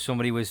where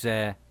somebody was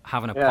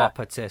having a Yeah. pop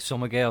at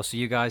Summer Girls. So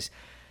you guys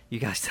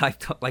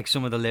typed up like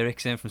some of the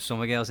lyrics in from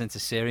Summer Girls into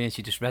Siri, and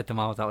she just read them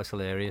out. That was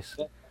hilarious.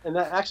 And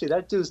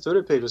that dude's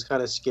Twitter page was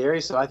kind of scary,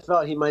 so I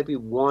thought he might be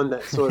one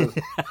that sort of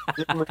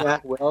didn't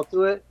react well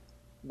to it.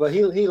 But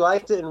he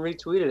liked it and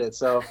retweeted it,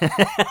 so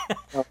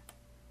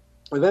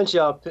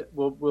eventually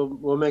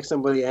we'll make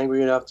somebody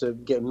angry enough to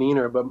get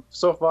meaner. But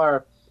so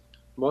far,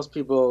 most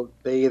people,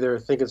 they either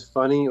think it's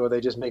funny or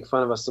they just make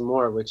fun of us some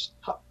more, which...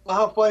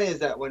 How funny is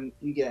that when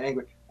you get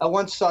angry? I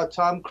once saw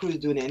Tom Cruise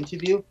do an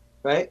interview,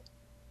 right?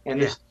 And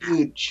this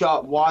dude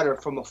shot water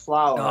from a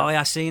flower. Oh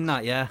yeah, I seen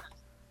that. Yeah.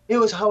 It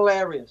was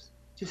hilarious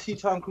to see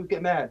Tom Cruise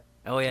get mad.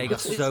 Oh yeah, he got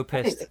so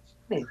pissed. It's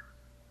funny.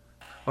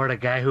 or the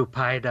guy who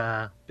pied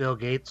Bill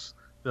Gates.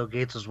 Bill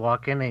Gates was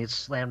walking and he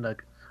slammed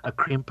a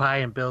cream pie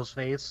in Bill's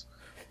face.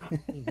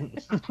 Okay,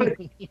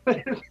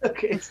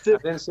 it's I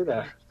didn't see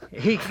that.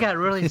 He got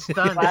really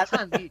stunned.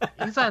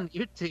 He's on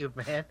YouTube,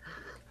 man.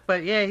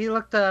 But yeah, he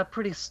looked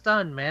pretty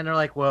stunned, man. They're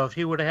like, well, if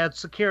he would have had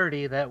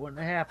security, that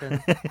wouldn't have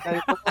happened.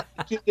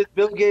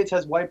 Bill Gates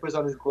has wipers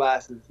on his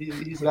glasses.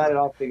 He's got it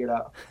all figured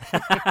out.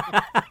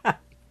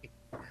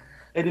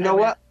 And you know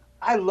what?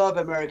 I love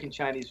American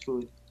Chinese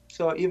food.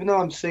 So even though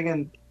I'm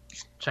singing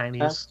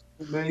Chinese.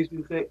 Chinese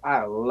music,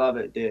 I love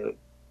it, dude.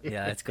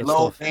 Yeah, it's good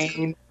Low stuff.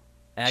 vein,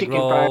 Egg chicken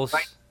fried rolls.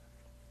 rice.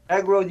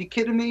 Egg rolls. You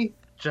kidding me?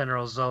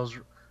 General Zo's.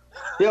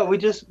 Yo, we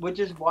just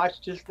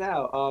watched just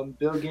now.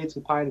 Bill Gates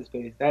with pie in his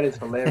face. That is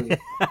hilarious.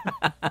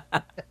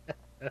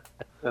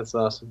 That's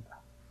awesome.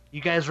 You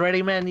guys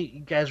ready, man?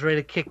 You guys ready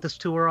to kick this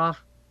tour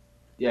off?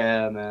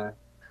 Yeah, man.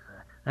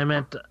 I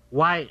meant,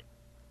 why,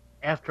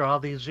 after all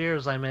these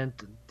years,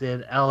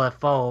 did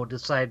LFO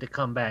decide to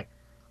come back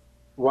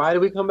Why did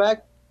we come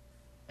back?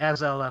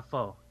 as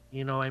LFO?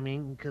 You know what I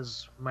mean?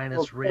 Because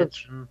minus Well,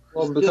 Rich and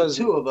Well, There's because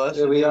two of us.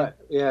 yeah, I we mean, are.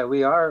 Yeah,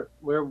 we are.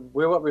 We're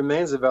what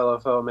remains of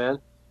LFO, man.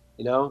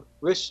 You know,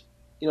 Rich.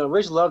 You know,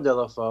 Rich loved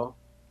LFO.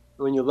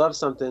 When you love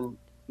something,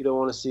 you don't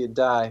want to see it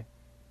die.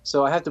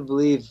 So I have to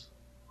believe,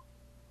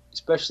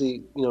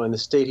 especially in the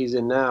state he's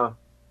in now,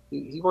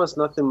 he wants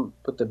nothing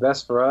but the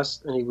best for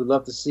us, and he would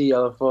love to see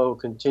LFO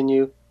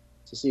continue,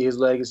 to see his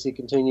legacy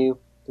continue,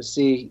 to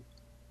see,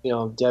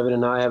 Devin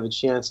and I have a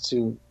chance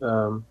to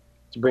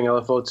bring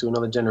LFO to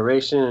another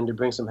generation and to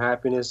bring some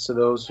happiness to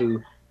those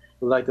who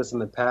liked us in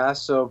the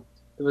past. So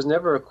there was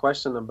never a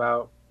question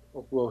about,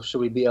 well, should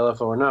we be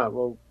LFO or not?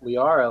 Well, we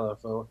are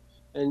LFO.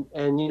 And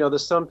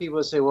there's some people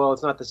that say, well,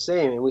 it's not the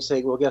same. And we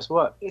say, well, guess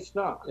what? it's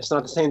not. It's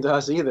not the same to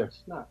us either.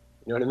 It's not.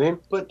 You know what I mean?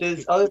 But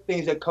there's other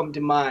things that come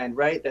to mind,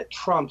 right? That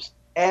trumps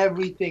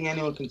everything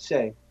anyone can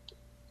say.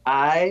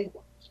 I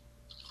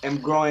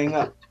am growing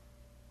up.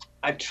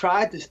 I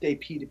tried to stay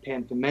Peter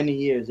Pan for many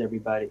years,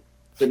 everybody.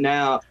 But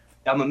now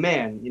I'm a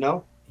man,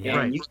 Yeah. And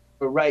Right. you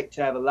have a right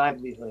to have a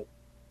livelihood.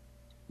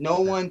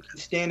 No one can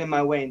stand in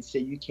my way and say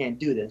you can't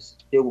do this.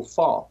 They will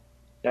fall.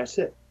 That's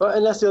it. Well,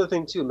 and that's the other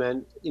thing too,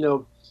 man.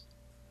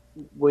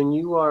 When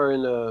you are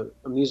in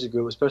a music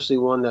group, especially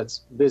one that's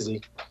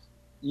busy,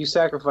 you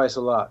sacrifice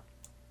a lot.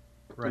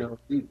 right.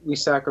 We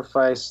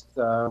sacrificed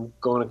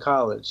going to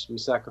college. We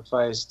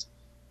sacrificed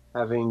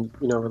having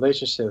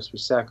relationships. We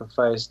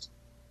sacrificed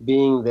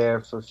being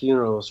there for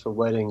funerals, for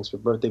weddings, for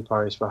birthday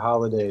parties, for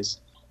holidays.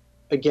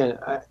 Again,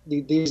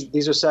 these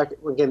are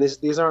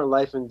these aren't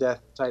life and death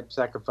type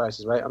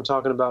sacrifices, right? I'm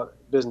talking about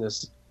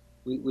business.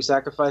 We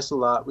sacrifice a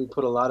lot. We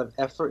put a lot of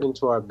effort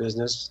into our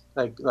business,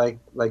 like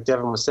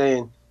Devin was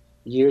saying,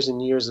 years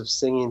and years of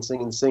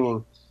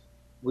singing.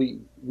 We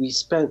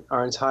spent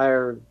our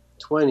entire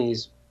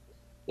 20s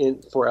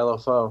for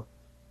LFO.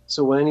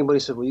 So when anybody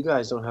said, well, you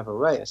guys don't have a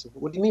right, I said,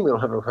 what do you mean we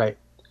don't have a right?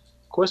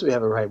 Of course we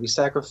have a right. We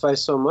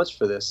sacrificed so much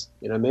for this.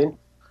 You know what I mean?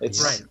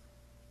 It's Right.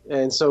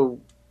 And so,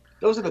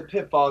 Those are the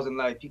pitfalls in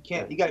life. You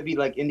got to be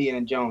like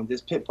Indiana Jones.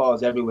 There's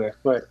pitfalls everywhere.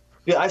 right.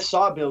 I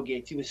saw Bill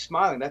Gates. He was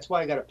smiling. That's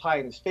why I got a pie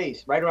in his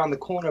face. Right around the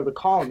corner of the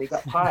column, he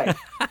got pie.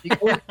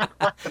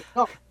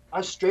 No,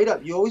 I'm straight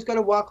up. You always got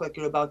to walk like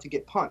you're about to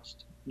get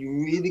punched. You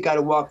really got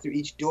to walk through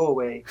each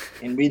doorway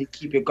and really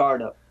keep your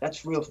guard up.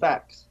 That's real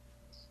facts.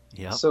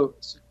 Yeah. So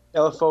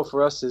LFO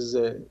for us is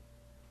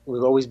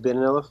we've always been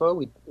in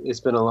LFO. It's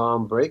been a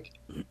long break.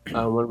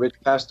 When Rich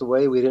passed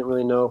away, we didn't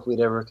really know if we'd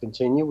ever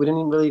continue. We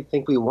didn't really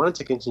think we wanted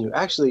to continue.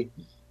 Then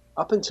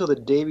up until the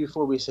day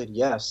before we said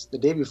yes,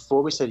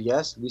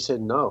 we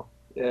said no.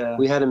 Yeah.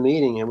 We had a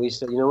meeting and we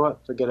said, you know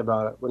what, forget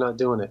about it. We're not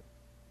doing it.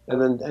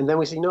 And then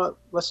we said, you know what,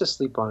 let's just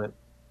sleep on it.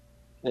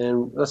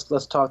 And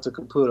let's talk to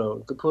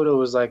Caputo. Caputo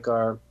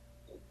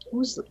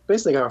was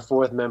basically our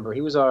fourth member. He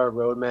was our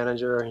road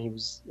manager, and he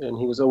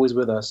was always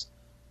with us.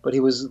 But he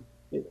was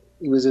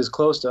as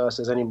close to us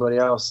as anybody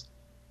else.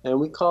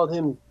 And we called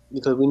him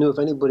because we knew if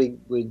anybody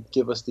would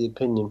give us the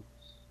opinion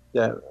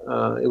that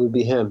it would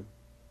be him,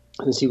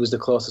 since he was the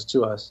closest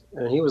to us.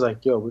 And he was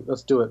like, yo,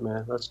 let's do it,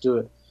 man. Let's do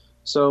it.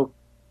 So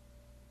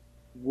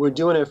we're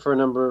doing it for a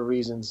number of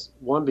reasons.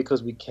 One,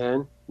 because we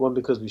can. One,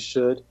 because we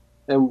should.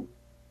 And,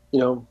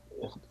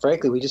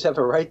 frankly, we just have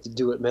a right to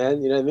do it,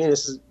 man. You know what I mean?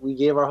 We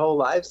gave our whole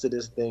lives to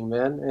this thing,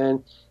 man.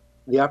 And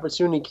the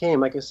opportunity came.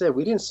 Like I said,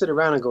 we didn't sit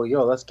around and go,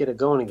 yo, let's get it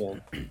going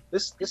again.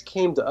 This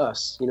came to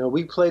us.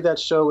 We played that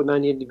show with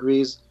 98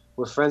 Degrees.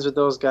 We're friends with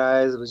those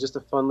guys. It was just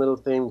a fun little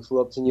thing. We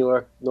flew up to New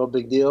York. No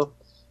big deal.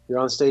 You're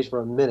on stage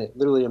for a minute,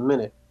 literally a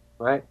minute,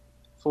 right?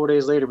 4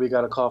 days later, we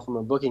got a call from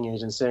a booking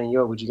agent saying,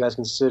 yo, would you guys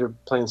consider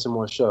playing some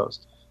more shows?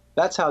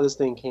 That's how this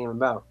thing came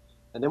about.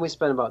 And then we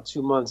spent about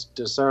 2 months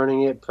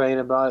discerning it, praying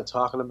about it,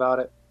 talking about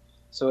it.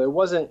 So it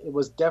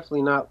was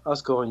definitely not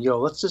us going, yo,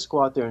 let's just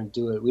go out there and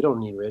do it. We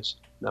don't need Rich.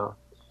 No.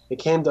 It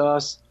came to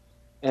us,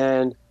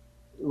 and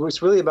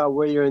it's really about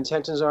where your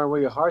intentions are and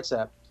where your heart's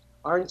at.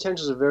 Our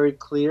intentions are very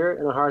clear,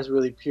 and our heart's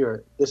really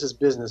pure. This is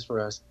business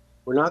for us.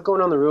 We're not going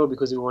on the road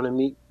because we want to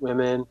meet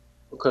women,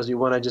 because we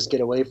want to just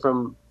get away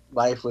from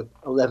life with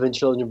 11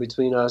 children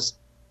between us,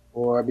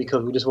 or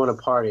because we just want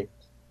to party.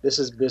 This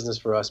is business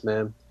for us,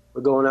 man.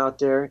 We're going out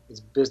there.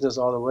 It's business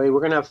all the way. We're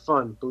going to have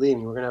fun. Believe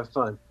me, we're going to have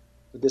fun.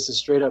 But this is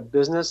straight up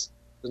business.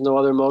 There's no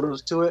other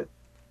motives to it.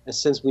 And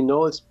since we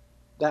know it's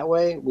that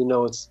way, we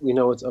know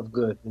it's of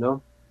good,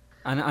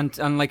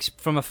 And like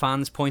from a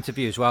fan's point of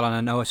view as well, and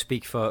I know I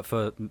speak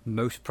for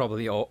most,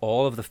 probably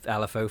all of the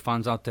LFO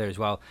fans out there as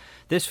well,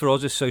 this for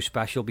us is so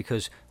special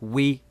because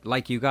we,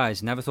 like you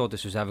guys, never thought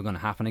this was ever going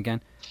to happen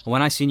again. And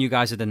when I seen you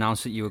guys had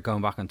announced that you were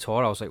going back on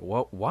tour, I was like,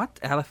 what?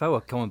 LFO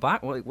are coming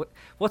back?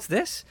 What's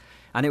this?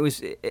 And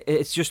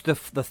it's just the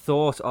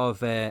thought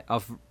of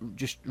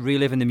just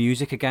reliving the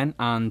music again,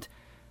 and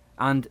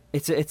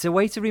it's a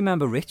way to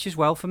remember Rich as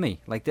well for me.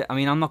 Like, I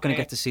mean, I'm not going to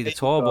get to see the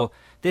tour, but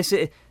this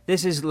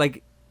is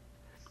like,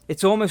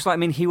 it's almost like, I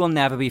mean, he will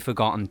never be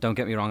forgotten. Don't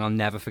get me wrong, I'll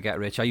never forget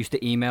Rich. I used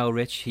to email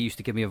Rich. He used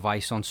to give me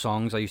advice on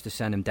songs. I used to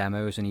send him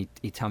demos, and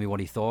he'd tell me what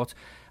he thought.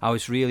 I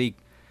was really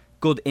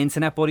good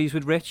internet buddies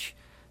with Rich,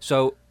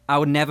 so I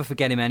would never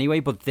forget him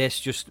anyway. But this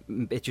just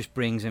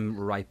brings him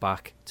right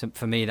back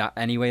for me. That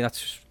anyway,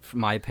 that's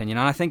my opinion,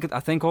 and I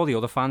think all the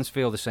other fans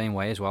feel the same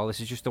way as well. This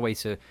is just a way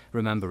to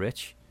remember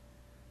Rich.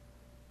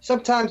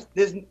 Sometimes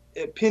there's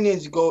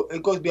opinions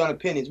it goes beyond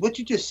opinions. What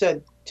you just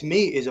said to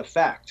me is a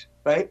fact,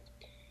 right?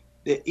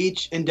 That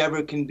each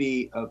endeavor can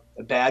be a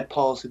bad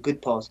pulse, a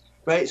good pulse,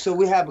 right? So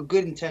we have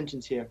good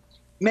intentions here.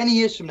 Many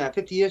years from now,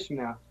 50 years from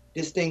now,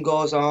 this thing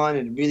goes on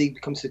and really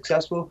becomes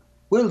successful.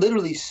 We're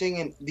literally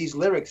singing these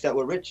lyrics that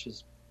were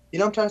Rich's. You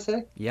know what I'm trying to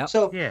say? Yeah.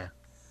 So Yeah.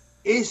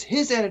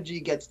 his energy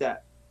gets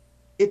that.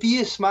 If he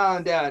is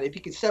smiling down, if he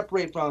can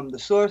separate from the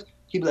source,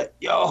 he'd be like,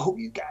 yo,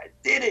 you guys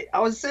did it. I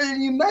was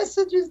sending you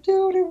messages,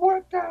 dude. It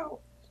worked out.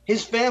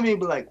 His family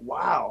would be like,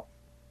 wow.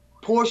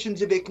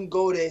 Portions of it can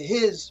go to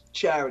his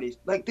charities.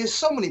 Like, there's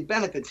so many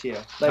benefits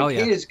here. Like,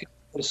 haters can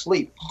go to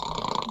sleep.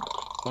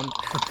 And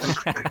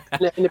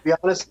to be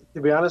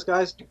honest,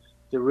 guys,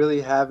 there really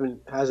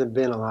hasn't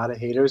been a lot of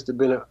haters. There've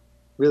been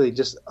really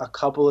just a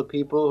couple of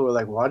people who are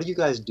like, "What are you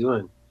guys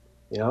doing?"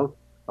 You know.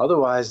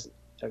 Otherwise,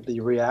 the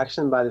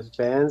reaction by the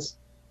fans,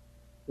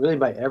 really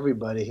by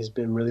everybody, has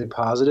been really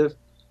positive.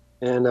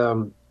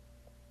 And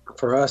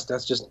for us,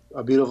 that's just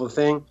a beautiful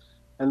thing.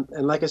 And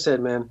like I said,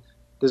 man,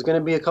 there's going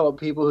to be a couple of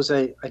people who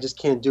say, I just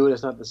can't do it,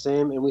 it's not the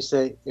same. And we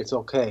say, it's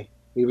okay.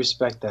 We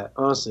respect that,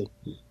 honestly.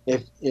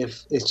 If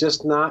it's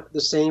just not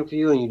the same for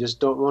you and you just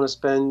don't want to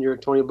spend your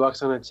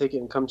 $20 on a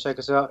ticket and come check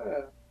us out,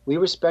 we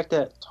respect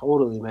that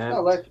totally, man.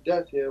 Not life or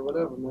death here,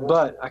 whatever, man.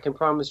 But I can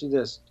promise you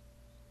this.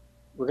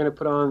 We're going to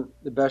put on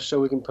the best show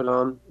we can put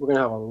on. We're going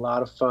to have a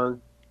lot of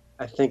fun.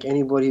 I think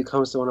anybody who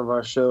comes to one of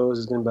our shows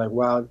is going to be like,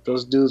 wow,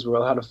 those dudes were a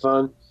lot of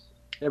fun.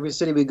 Every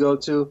city we go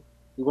to,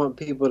 we want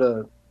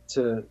people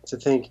to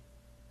think,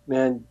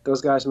 man,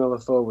 those guys from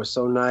LFO were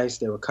so nice.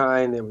 They were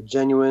kind. They were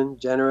genuine,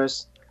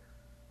 generous.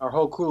 Our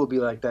whole crew will be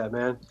like that,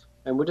 man.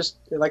 And we're just,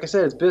 like I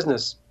said, it's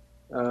business.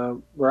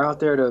 We're out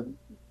there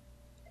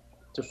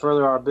to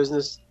further our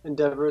business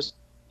endeavors,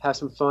 have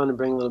some fun, and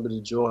bring a little bit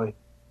of joy.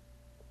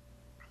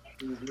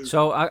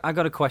 So I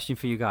got a question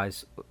for you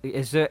guys.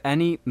 Is there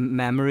any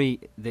memory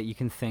that you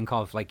can think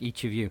of, like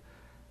each of you,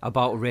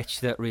 about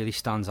Rich that really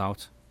stands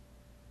out?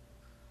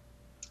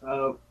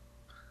 For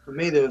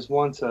me, there was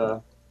once, I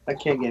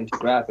can't get into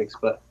graphics,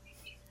 but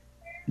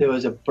there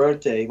was a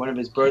birthday, one of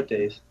his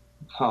birthdays.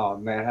 Oh,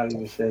 man, how do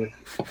you say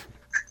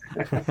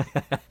it?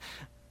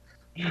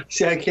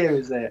 See, I can't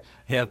even say it.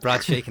 Yeah,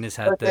 Brad's shaking his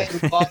head there.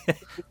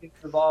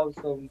 Involves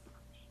some,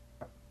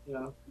 you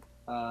know,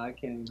 I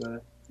can't even go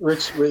there.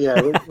 Rich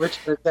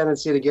has a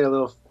tendency to get a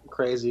little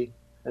crazy.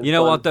 You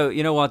know what, though?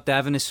 You know what?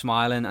 Devin is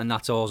smiling, and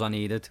that's all I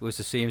needed, was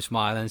to see him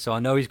smiling. So I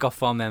know he's got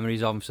fond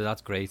memories of him, so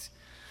that's great.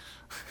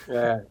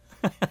 Yeah.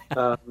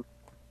 I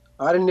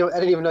didn't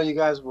even know you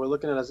guys were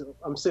looking at us.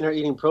 I'm sitting here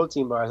eating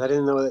protein bars. I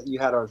didn't know that you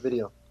had our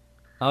video.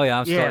 Oh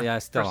yeah,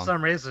 still for on.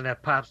 some reason it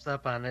pops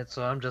up on it,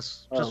 so I'm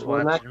just well,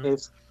 in that watching.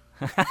 case,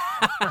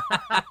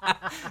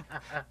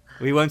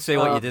 We won't say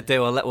what you did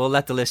there. We'll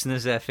let the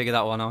listeners figure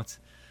that one out.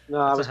 no,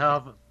 I It's a hell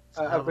of a- it's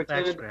a I hell of a back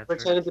pretended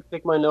scratcher. to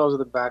pick my nose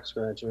with a back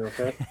scratcher,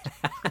 okay?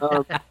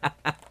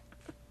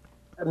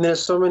 And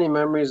there's so many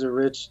memories of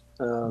Rich.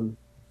 One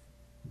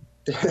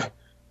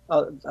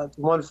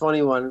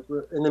funny one,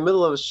 in the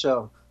middle of a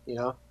show, you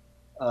know,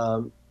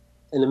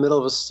 in the middle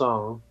of a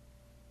song,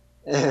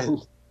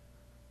 and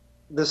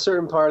there's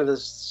certain part of the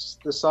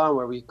song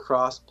where we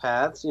cross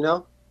paths, you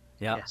know?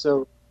 Yeah.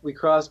 So we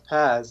cross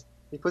paths.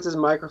 He puts his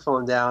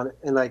microphone down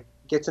and, like,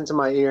 gets into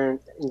my ear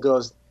and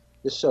goes,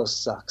 this show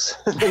sucks.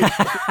 And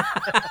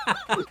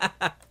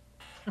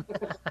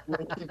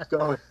it keeps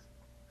going.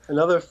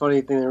 Another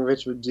funny thing that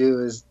Rich would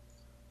do is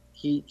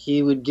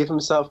he would give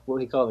himself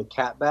what he called a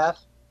cat bath,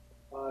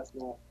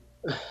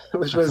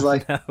 which was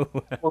like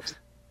the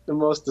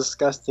most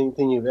disgusting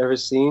thing you've ever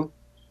seen.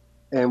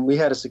 And we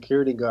had a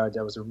security guard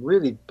that was a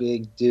really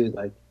big dude.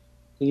 Like,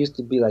 he used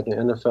to be like an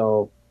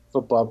NFL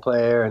football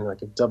player and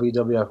like a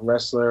WWF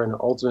wrestler and an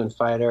Ultimate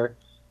Fighter,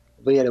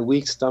 but he had a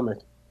weak stomach.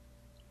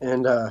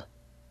 And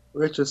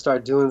Rich would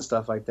start doing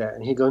stuff like that,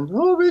 and he'd go,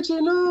 "No, Richie,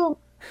 no!"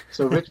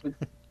 So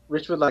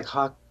Rich would like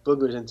hawk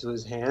boogers into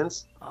his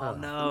hands. Oh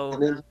no!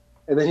 And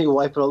then he'd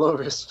wipe it all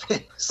over his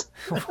face.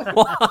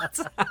 What?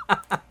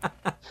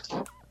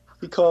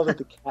 He called it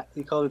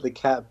the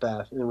cat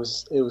bath, and it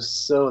was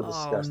so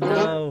disgusting. Oh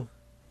no!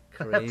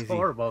 That's Crazy.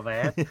 horrible,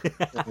 man.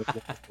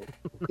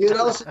 He would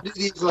also do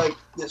these like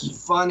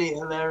this funny,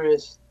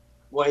 hilarious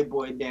white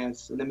boy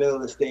dance in the middle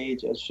of the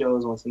stage at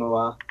shows once in a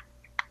while.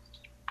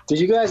 Did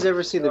you guys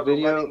ever see the Like a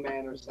video? Running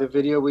Man or The something.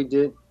 video we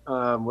did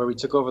where we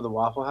took over the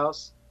Waffle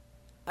House.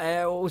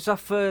 Was that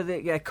for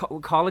the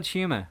college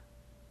humor?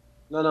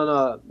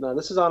 No.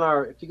 This is on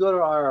our. If you go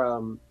to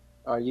our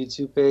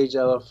YouTube page,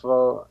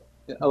 LFO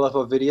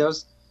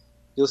videos,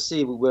 you'll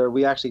see where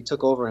we actually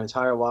took over an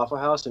entire Waffle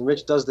House, and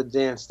Rich does the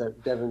dance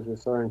that Devin's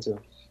referring to.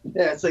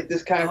 Yeah, it's like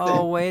this kind of Oh,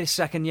 thing. wait a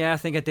second. Yeah, I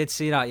think I did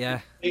see that. Yeah,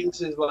 This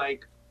is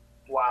like,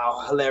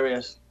 wow,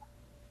 hilarious.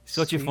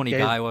 such a funny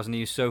Okay. guy, wasn't he?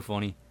 He was so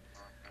funny.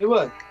 It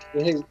was.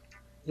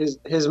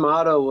 His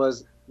motto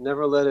was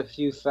never let a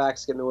few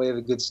facts get in the way of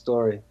a good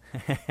story.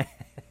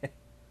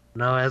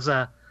 No, as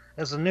a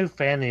new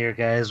fan of your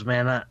guys,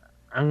 man,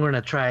 I'm going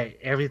to try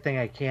everything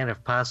I can,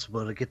 if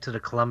possible, to get to the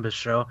Columbus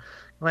show.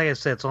 Like I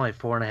said, it's only a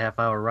 4.5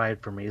 hour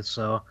ride for me,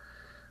 so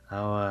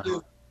I'll.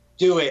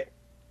 Do it.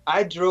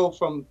 I drove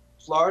from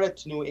Florida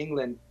to New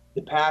England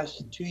the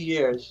past 2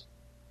 years,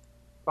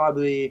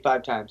 probably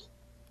 5 times.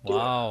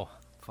 Wow,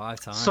 5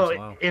 times. So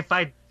wow. if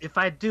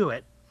I do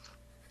it,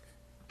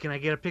 can I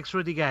get a picture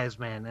with you guys,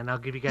 man? And I'll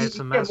give you guys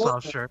some Yeah, mess hall well-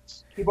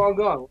 shirts. Keep on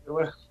going.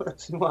 What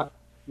else do you want?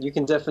 You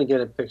can definitely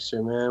get a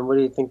picture, man. What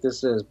do you think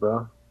this is,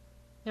 bro?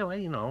 Yeah,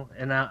 well,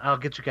 and I'll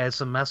get you guys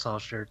some mess hall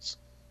shirts.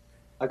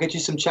 I'll get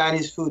you some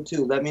Chinese food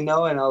too. Let me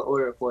know and I'll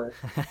order it for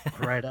you.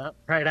 Right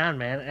on,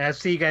 man. And I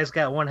see you guys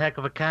got one heck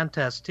of a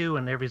contest too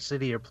in every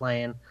city you're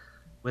playing,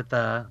 with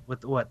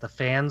what the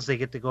fans, they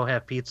get to go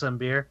have pizza and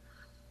beer.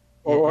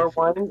 Or If-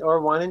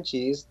 wine and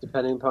cheese,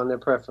 depending upon their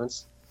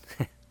preference.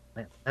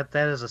 Man,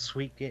 that is a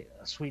sweet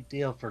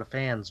deal for the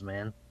fans,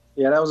 man.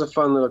 Yeah, that was a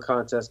fun little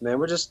contest, man.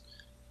 We're just,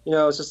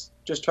 it's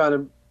just trying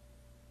to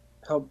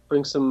help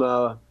bring some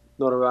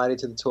notoriety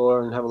to the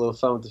tour and have a little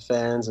fun with the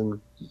fans.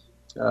 And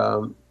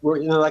we're,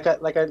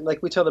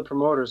 like we tell the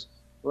promoters,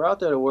 we're out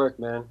there to work,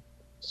 man.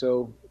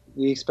 So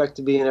we expect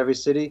to be in every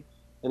city,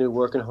 and we're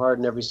working hard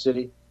in every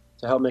city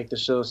to help make the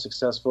show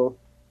successful.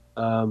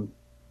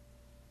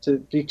 To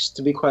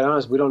be quite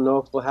honest, we don't know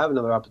if we'll have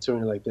another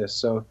opportunity like this.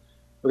 So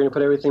we're gonna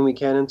put everything we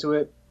can into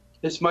it.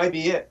 This might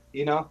be it,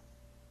 You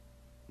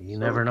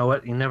never know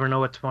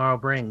what tomorrow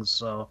brings.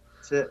 So,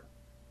 That's it.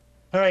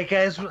 all right,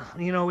 guys.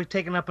 We've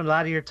taken up a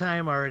lot of your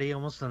time already,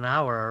 almost an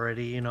hour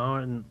already.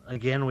 And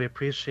again, we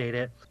appreciate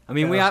it. I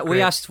mean, That was we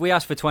great.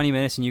 asked for 20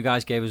 minutes, and you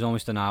guys gave us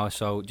almost an hour.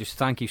 So just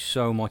thank you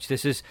so much.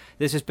 This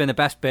has been the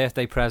best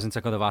birthday present I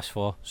could have asked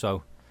for.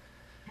 So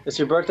It's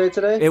your birthday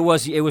today? it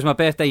was my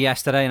birthday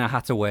yesterday, and I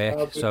had to work.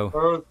 Happy So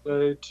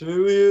birthday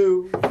to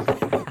you.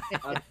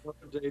 Happy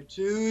birthday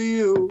to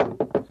you.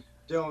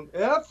 Don't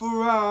F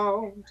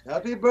around.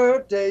 Happy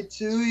birthday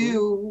to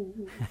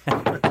you.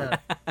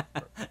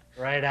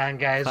 Right on,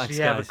 guys. Thanks,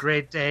 You have guys. a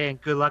great day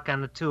and good luck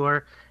on the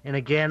tour. And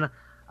again,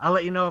 I'll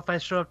let you know if I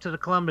show up to the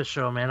Columbus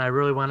show, man. I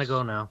really want to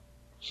go now.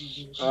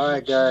 All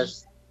right,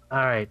 guys. All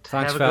right.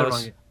 Thanks, have a good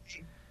fellas. one.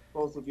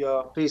 Both of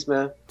y'all. Peace,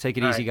 man. take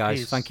it All easy, right, guys.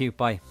 peace. Thank you.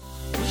 Bye.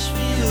 Wish for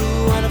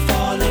you on a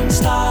falling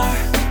star,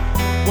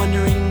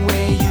 wondering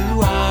where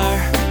you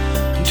are.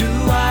 Do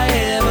I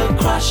ever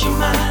cross your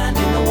mind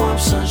in the warm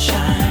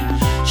sunshine?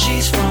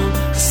 She's from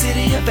the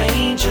city of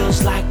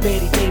angels, like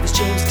Betty Davis,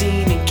 James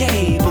Dean, and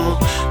Gable.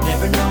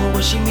 Never know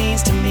what she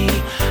means to me.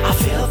 I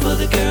feel for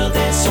the girl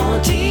that's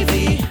on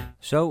TV.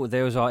 So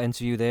there was our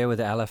interview there with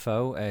the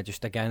LFO.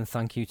 Just again,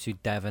 thank you to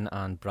Devin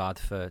and Brad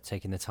for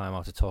taking the time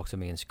out to talk to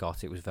me and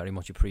Scott. It was very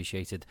much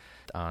appreciated,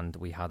 and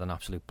we had an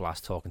absolute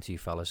blast talking to you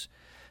fellas.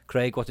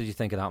 Craig, what did you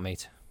think of that,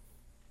 mate?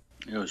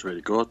 It was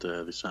really good.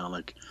 They sound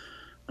like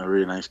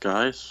really nice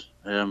guys.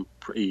 I'm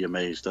pretty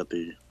amazed that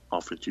they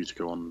offered you to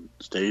go on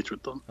stage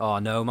with them. Oh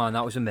no, man,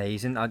 that was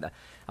amazing. I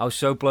was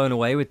so blown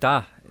away with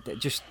that.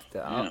 Just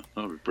Yeah,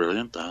 that would be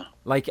brilliant.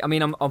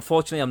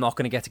 unfortunately, I'm not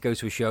going to get to go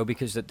to a show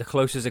because the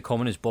closest they're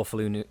coming is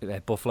Buffalo,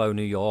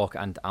 New York,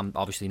 and I'm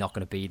obviously not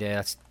going to be there.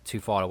 That's too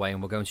far away,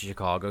 and we're going to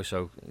Chicago,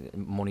 so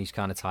money's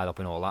kind of tied up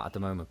in all that at the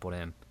moment. But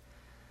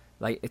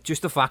it's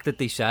just the fact that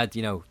they said,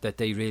 that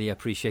they really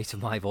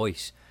appreciated my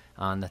voice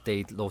and that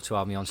they'd love to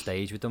have me on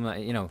stage with them.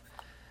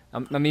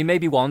 I mean,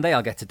 maybe one day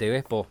I'll get to do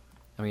it, but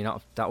I mean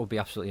that would be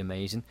absolutely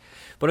amazing.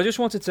 But I just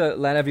wanted to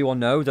let everyone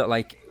know that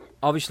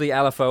obviously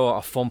LFO are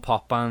a fun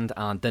pop band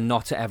and they're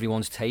not to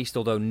everyone's taste,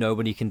 although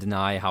nobody can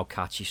deny how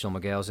catchy Summer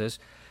Girls is.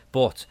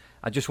 But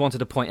I just wanted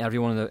to point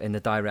everyone in the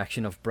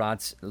direction of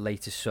Brad's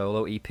latest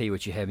solo EP,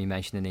 which you heard me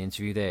mention in the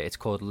interview there. It's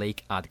called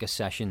Lake Adga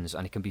Sessions,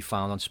 and it can be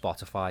found on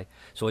Spotify.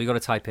 So all you got to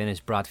type in is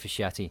Brad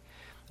Fischetti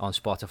on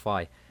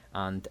Spotify,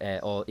 and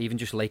or even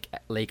just Lake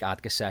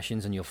Adga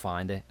Sessions, and you'll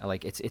find it.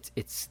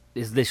 It's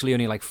literally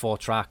only 4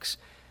 tracks,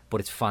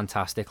 but it's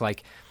fantastic.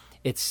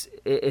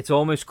 It's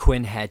almost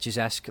Quinn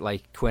Hedges-esque.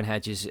 Quinn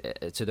Hedges,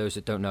 to those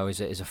that don't know,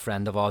 is a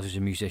friend of ours who's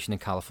a musician in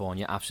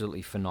California.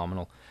 Absolutely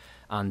phenomenal.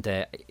 And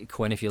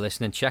Quinn, if you're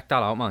listening, check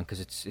that out, man, because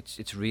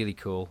it's really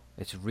cool.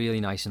 It's really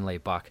nice and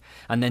laid back.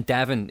 And then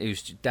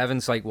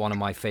Devin's one of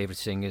my favourite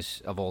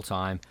singers of all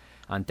time.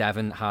 And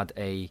Devin had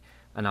a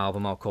an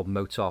album out called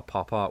Mozart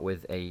Pop Art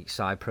with a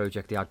side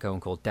project they had going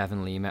called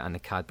Devon Lima and the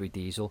Cadbury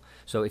Diesel.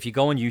 So if you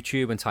go on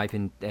YouTube and type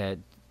in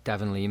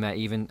Devon Lima,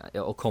 even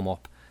it'll come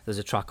up. There's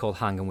a track called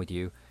Hanging With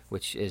You,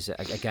 which is,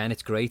 again,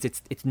 it's great.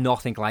 It's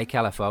nothing like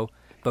LFO.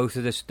 Both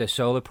of the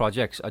solo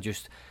projects are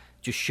just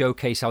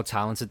showcase how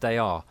talented they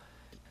are.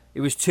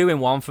 It was 2 in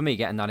 1 for me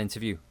getting that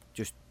interview.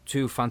 Just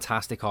 2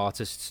 fantastic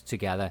artists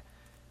together.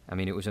 I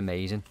mean, it was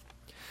amazing.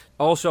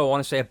 Also, I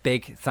want to say a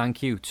big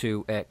thank you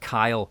to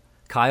Kyle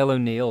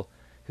O'Neill,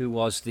 who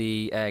was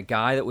the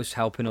guy that was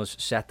helping us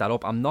set that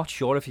up. I'm not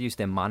sure if he's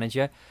their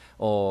manager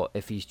or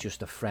if he's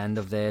just a friend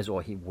of theirs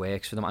or he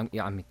works for them.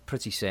 I'm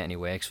pretty certain he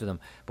works for them.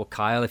 But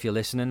Kyle, if you're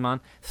listening,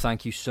 man,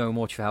 thank you so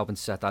much for helping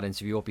set that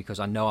interview up, because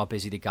I know how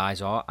busy the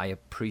guys are. I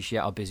appreciate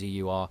how busy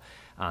you are.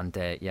 And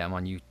yeah,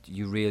 man,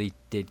 you really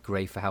did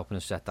great for helping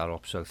us set that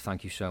up. So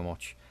thank you so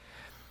much.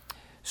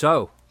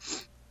 So,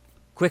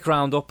 quick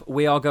roundup.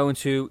 We are going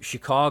to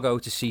Chicago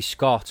to see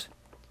Scott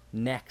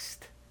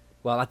next.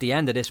 Well, at the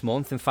end of this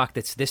month. In fact,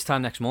 it's this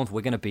time next month.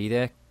 We're going to be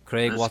there.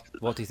 Craig,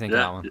 what do you think of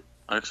that one?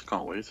 I actually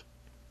can't wait.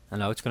 I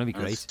know, it's going to be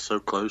great. It's so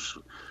close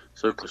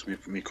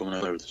for me coming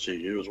over to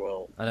see you as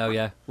well. I know,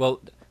 yeah.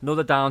 Well,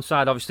 another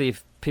downside, obviously,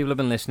 if people have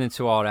been listening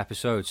to our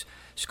episodes,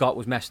 Scott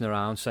was messing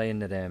around saying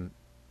that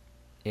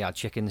he had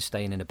chickens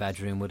staying in a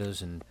bedroom with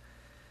us, and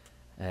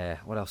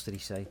what else did he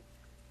say?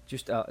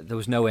 Just there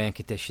was no air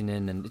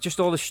conditioning and just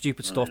all the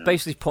stupid stuff. Yeah.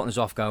 Basically putting us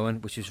off going,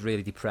 which is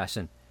really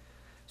depressing.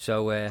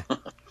 So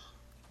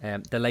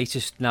the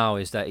latest now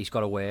is that he's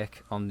got to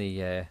work on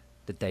the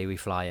day we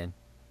fly in,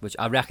 which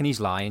I reckon he's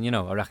lying.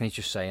 I reckon he's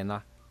just saying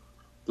that.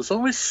 There's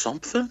always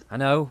something. I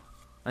know.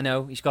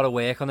 He's got to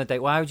work on the day.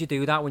 Why would you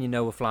do that when you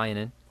know we're flying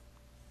in?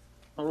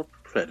 I would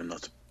prefer him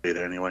not to be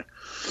there anyway.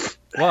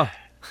 What?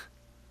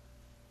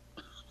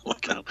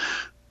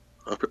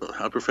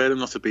 I prefer him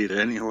not to be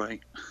there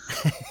anyway.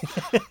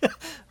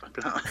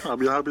 I'll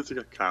be happy to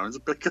get Karen to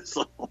pick us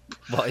up.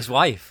 What, his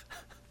wife?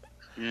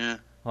 Yeah.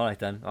 All right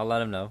then, I'll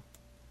let him know.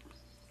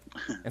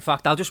 In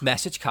fact, I'll just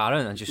message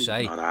Karen and just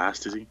say... Not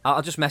asked, is he?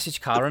 I'll just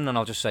message Karen and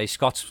I'll just say,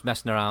 Scott's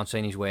messing around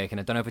saying he's working.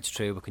 I don't know if it's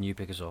true, but can you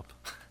pick us up?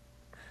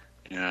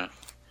 Yeah.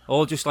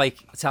 Or just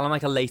tell him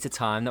a later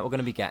time that we're going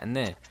to be getting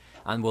there,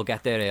 and we'll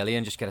get there early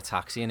and just get a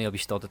taxi and he'll be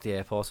stood at the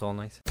airport all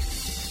night.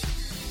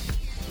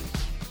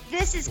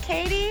 This is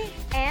Katie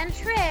and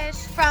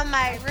Trish from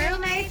My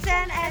Roommates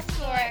and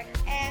Escort,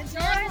 and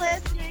you're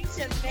listening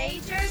to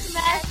Major's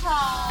Mess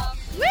Hall.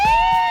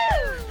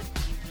 Woo!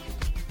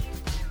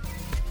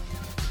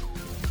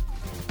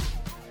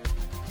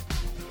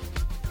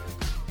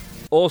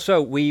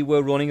 Also, we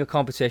were running a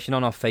competition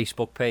on our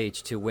Facebook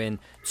page to win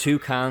 2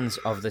 cans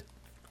of the...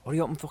 What are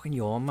you up and fucking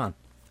yawn, man?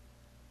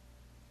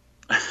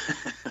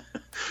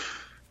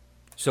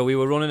 So we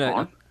were running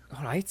a...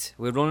 All right,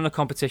 we're running a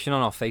competition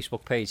on our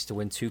Facebook page to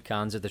win 2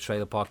 cans of the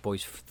Trailer Park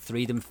Boys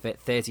Freedom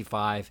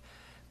 35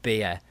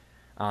 beer,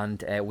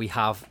 and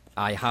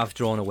I have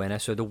drawn a winner.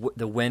 So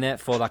the winner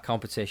for that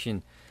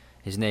competition,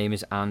 his name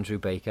is Andrew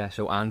Baker.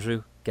 So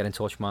Andrew, get in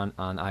touch, man,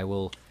 and I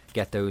will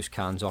get those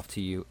cans off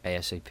to you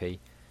ASAP.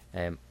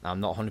 I'm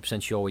not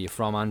 100% sure where you're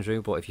from,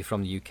 Andrew, but if you're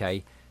from the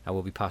UK, I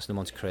will be passing them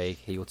on to Craig.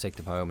 He will take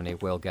them home and he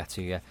will get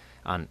to you.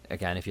 And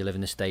again, if you live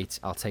in the States,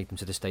 I'll take them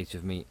to the States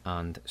with me,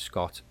 and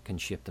Scott can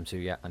ship them to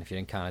you. And if you're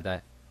in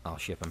Canada, I'll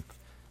ship them.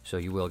 So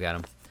you will get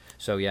them.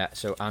 So yeah,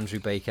 so Andrew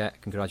Baker,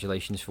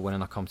 congratulations for winning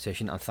that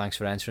competition, and thanks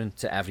for entering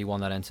to everyone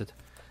that entered.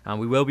 And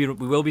we will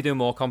be doing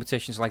more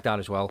competitions like that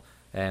as well,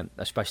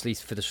 especially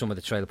for some of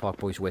the Trailer Park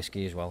Boys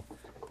whiskey as well.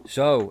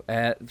 So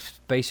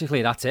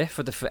basically that's it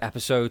for the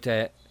episode.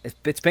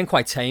 It's been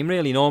quite tame,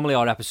 really. Normally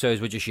our episodes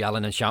we're just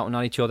yelling and shouting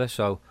at each other.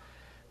 So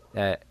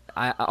I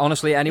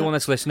honestly, anyone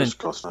that's listening,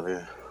 Scott's not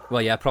here.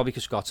 Well, yeah, probably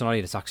because Scott's not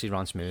here. It's actually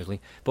ran smoothly.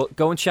 But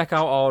go and check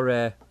out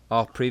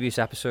our previous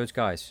episodes,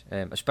 guys.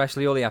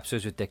 Especially all the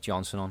episodes with Dick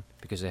Johnson on,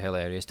 because they're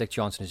hilarious. Dick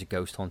Johnson is a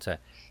ghost hunter,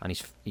 and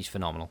he's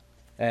phenomenal.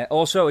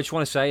 Also, I just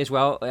want to say as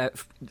well,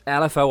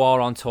 LFO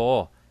are on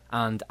tour,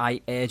 and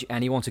I urge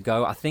anyone to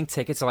go. I think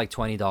tickets are like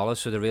 $20,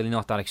 so they're really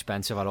not that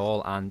expensive at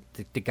all. And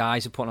the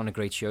guys are putting on a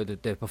great show.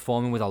 They're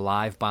performing with a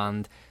live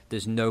band.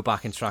 There's no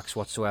backing tracks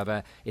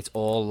whatsoever. It's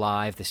all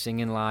live. They're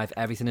singing live.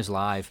 Everything is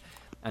live,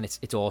 and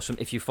it's awesome.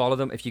 If you follow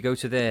them, if you go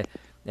to their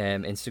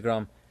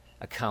Instagram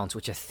account,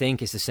 which I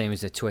think is the same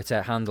as their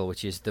Twitter handle,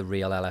 which is The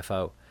Real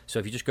LFO. So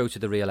if you just go to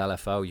The Real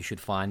LFO, you should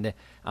find it.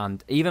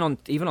 And even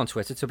on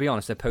Twitter, to be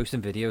honest, they're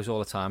posting videos all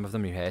the time of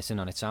them rehearsing,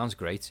 and it sounds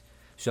great.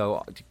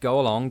 So go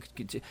along.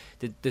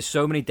 There's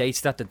so many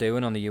dates that they're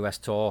doing on the US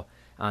tour,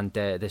 and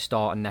they're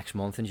starting next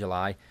month in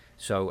July.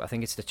 So I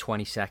think it's the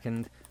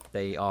 22nd.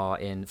 They are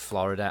in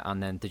Florida,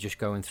 and then they're just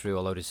going through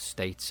a load of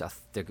states.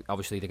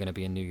 Obviously, they're going to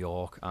be in New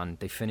York, and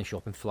they finish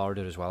up in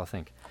Florida as well, I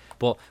think.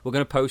 But we're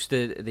going to post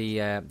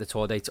the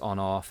tour dates on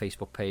our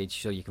Facebook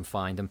page so you can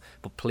find them.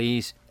 But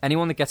please,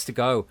 anyone that gets to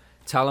go,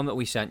 tell them that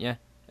we sent you,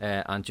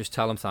 and just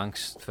tell them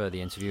thanks for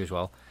the interview as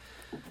well.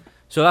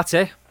 So that's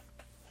it.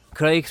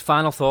 Craig,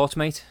 final thoughts,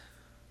 mate?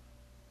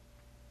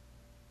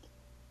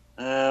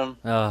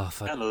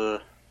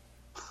 Another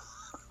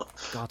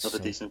God's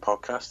decent sake.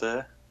 podcast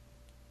there.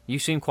 You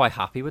seem quite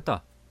happy with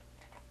that.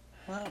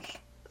 Well,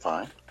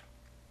 fine.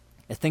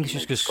 I think it's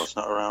just Maybe because Scott's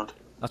not around.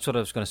 that's what I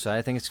was going to say.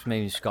 I think it's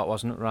maybe Scott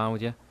wasn't around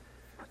with you.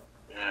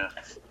 Yeah.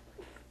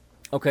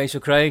 Okay, so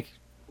Craig,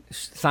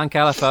 thank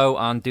LFO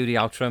and do the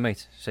outro,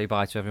 mate. Say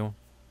bye to everyone.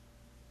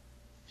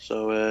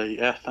 So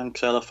yeah,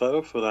 thanks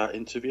LFO for that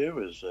interview.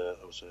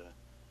 It was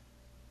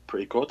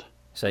pretty good.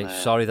 Say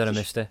sorry that I just-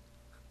 missed it.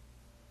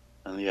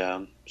 And yeah,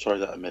 I'm sorry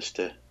that I missed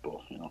it, but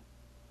you know.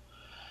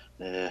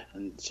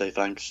 And say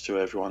thanks to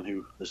everyone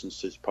who listens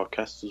to this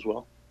podcast as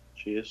well.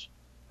 Cheers.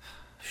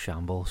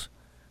 Shambles.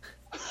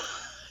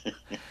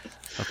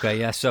 Okay,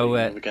 yeah, so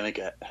We're gonna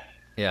get.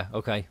 yeah,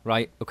 okay,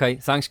 right, okay.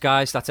 Thanks,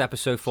 guys. That's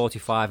episode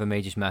 45 of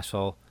Major's Mess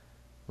Hall.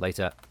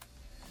 Later.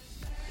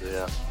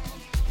 Yeah.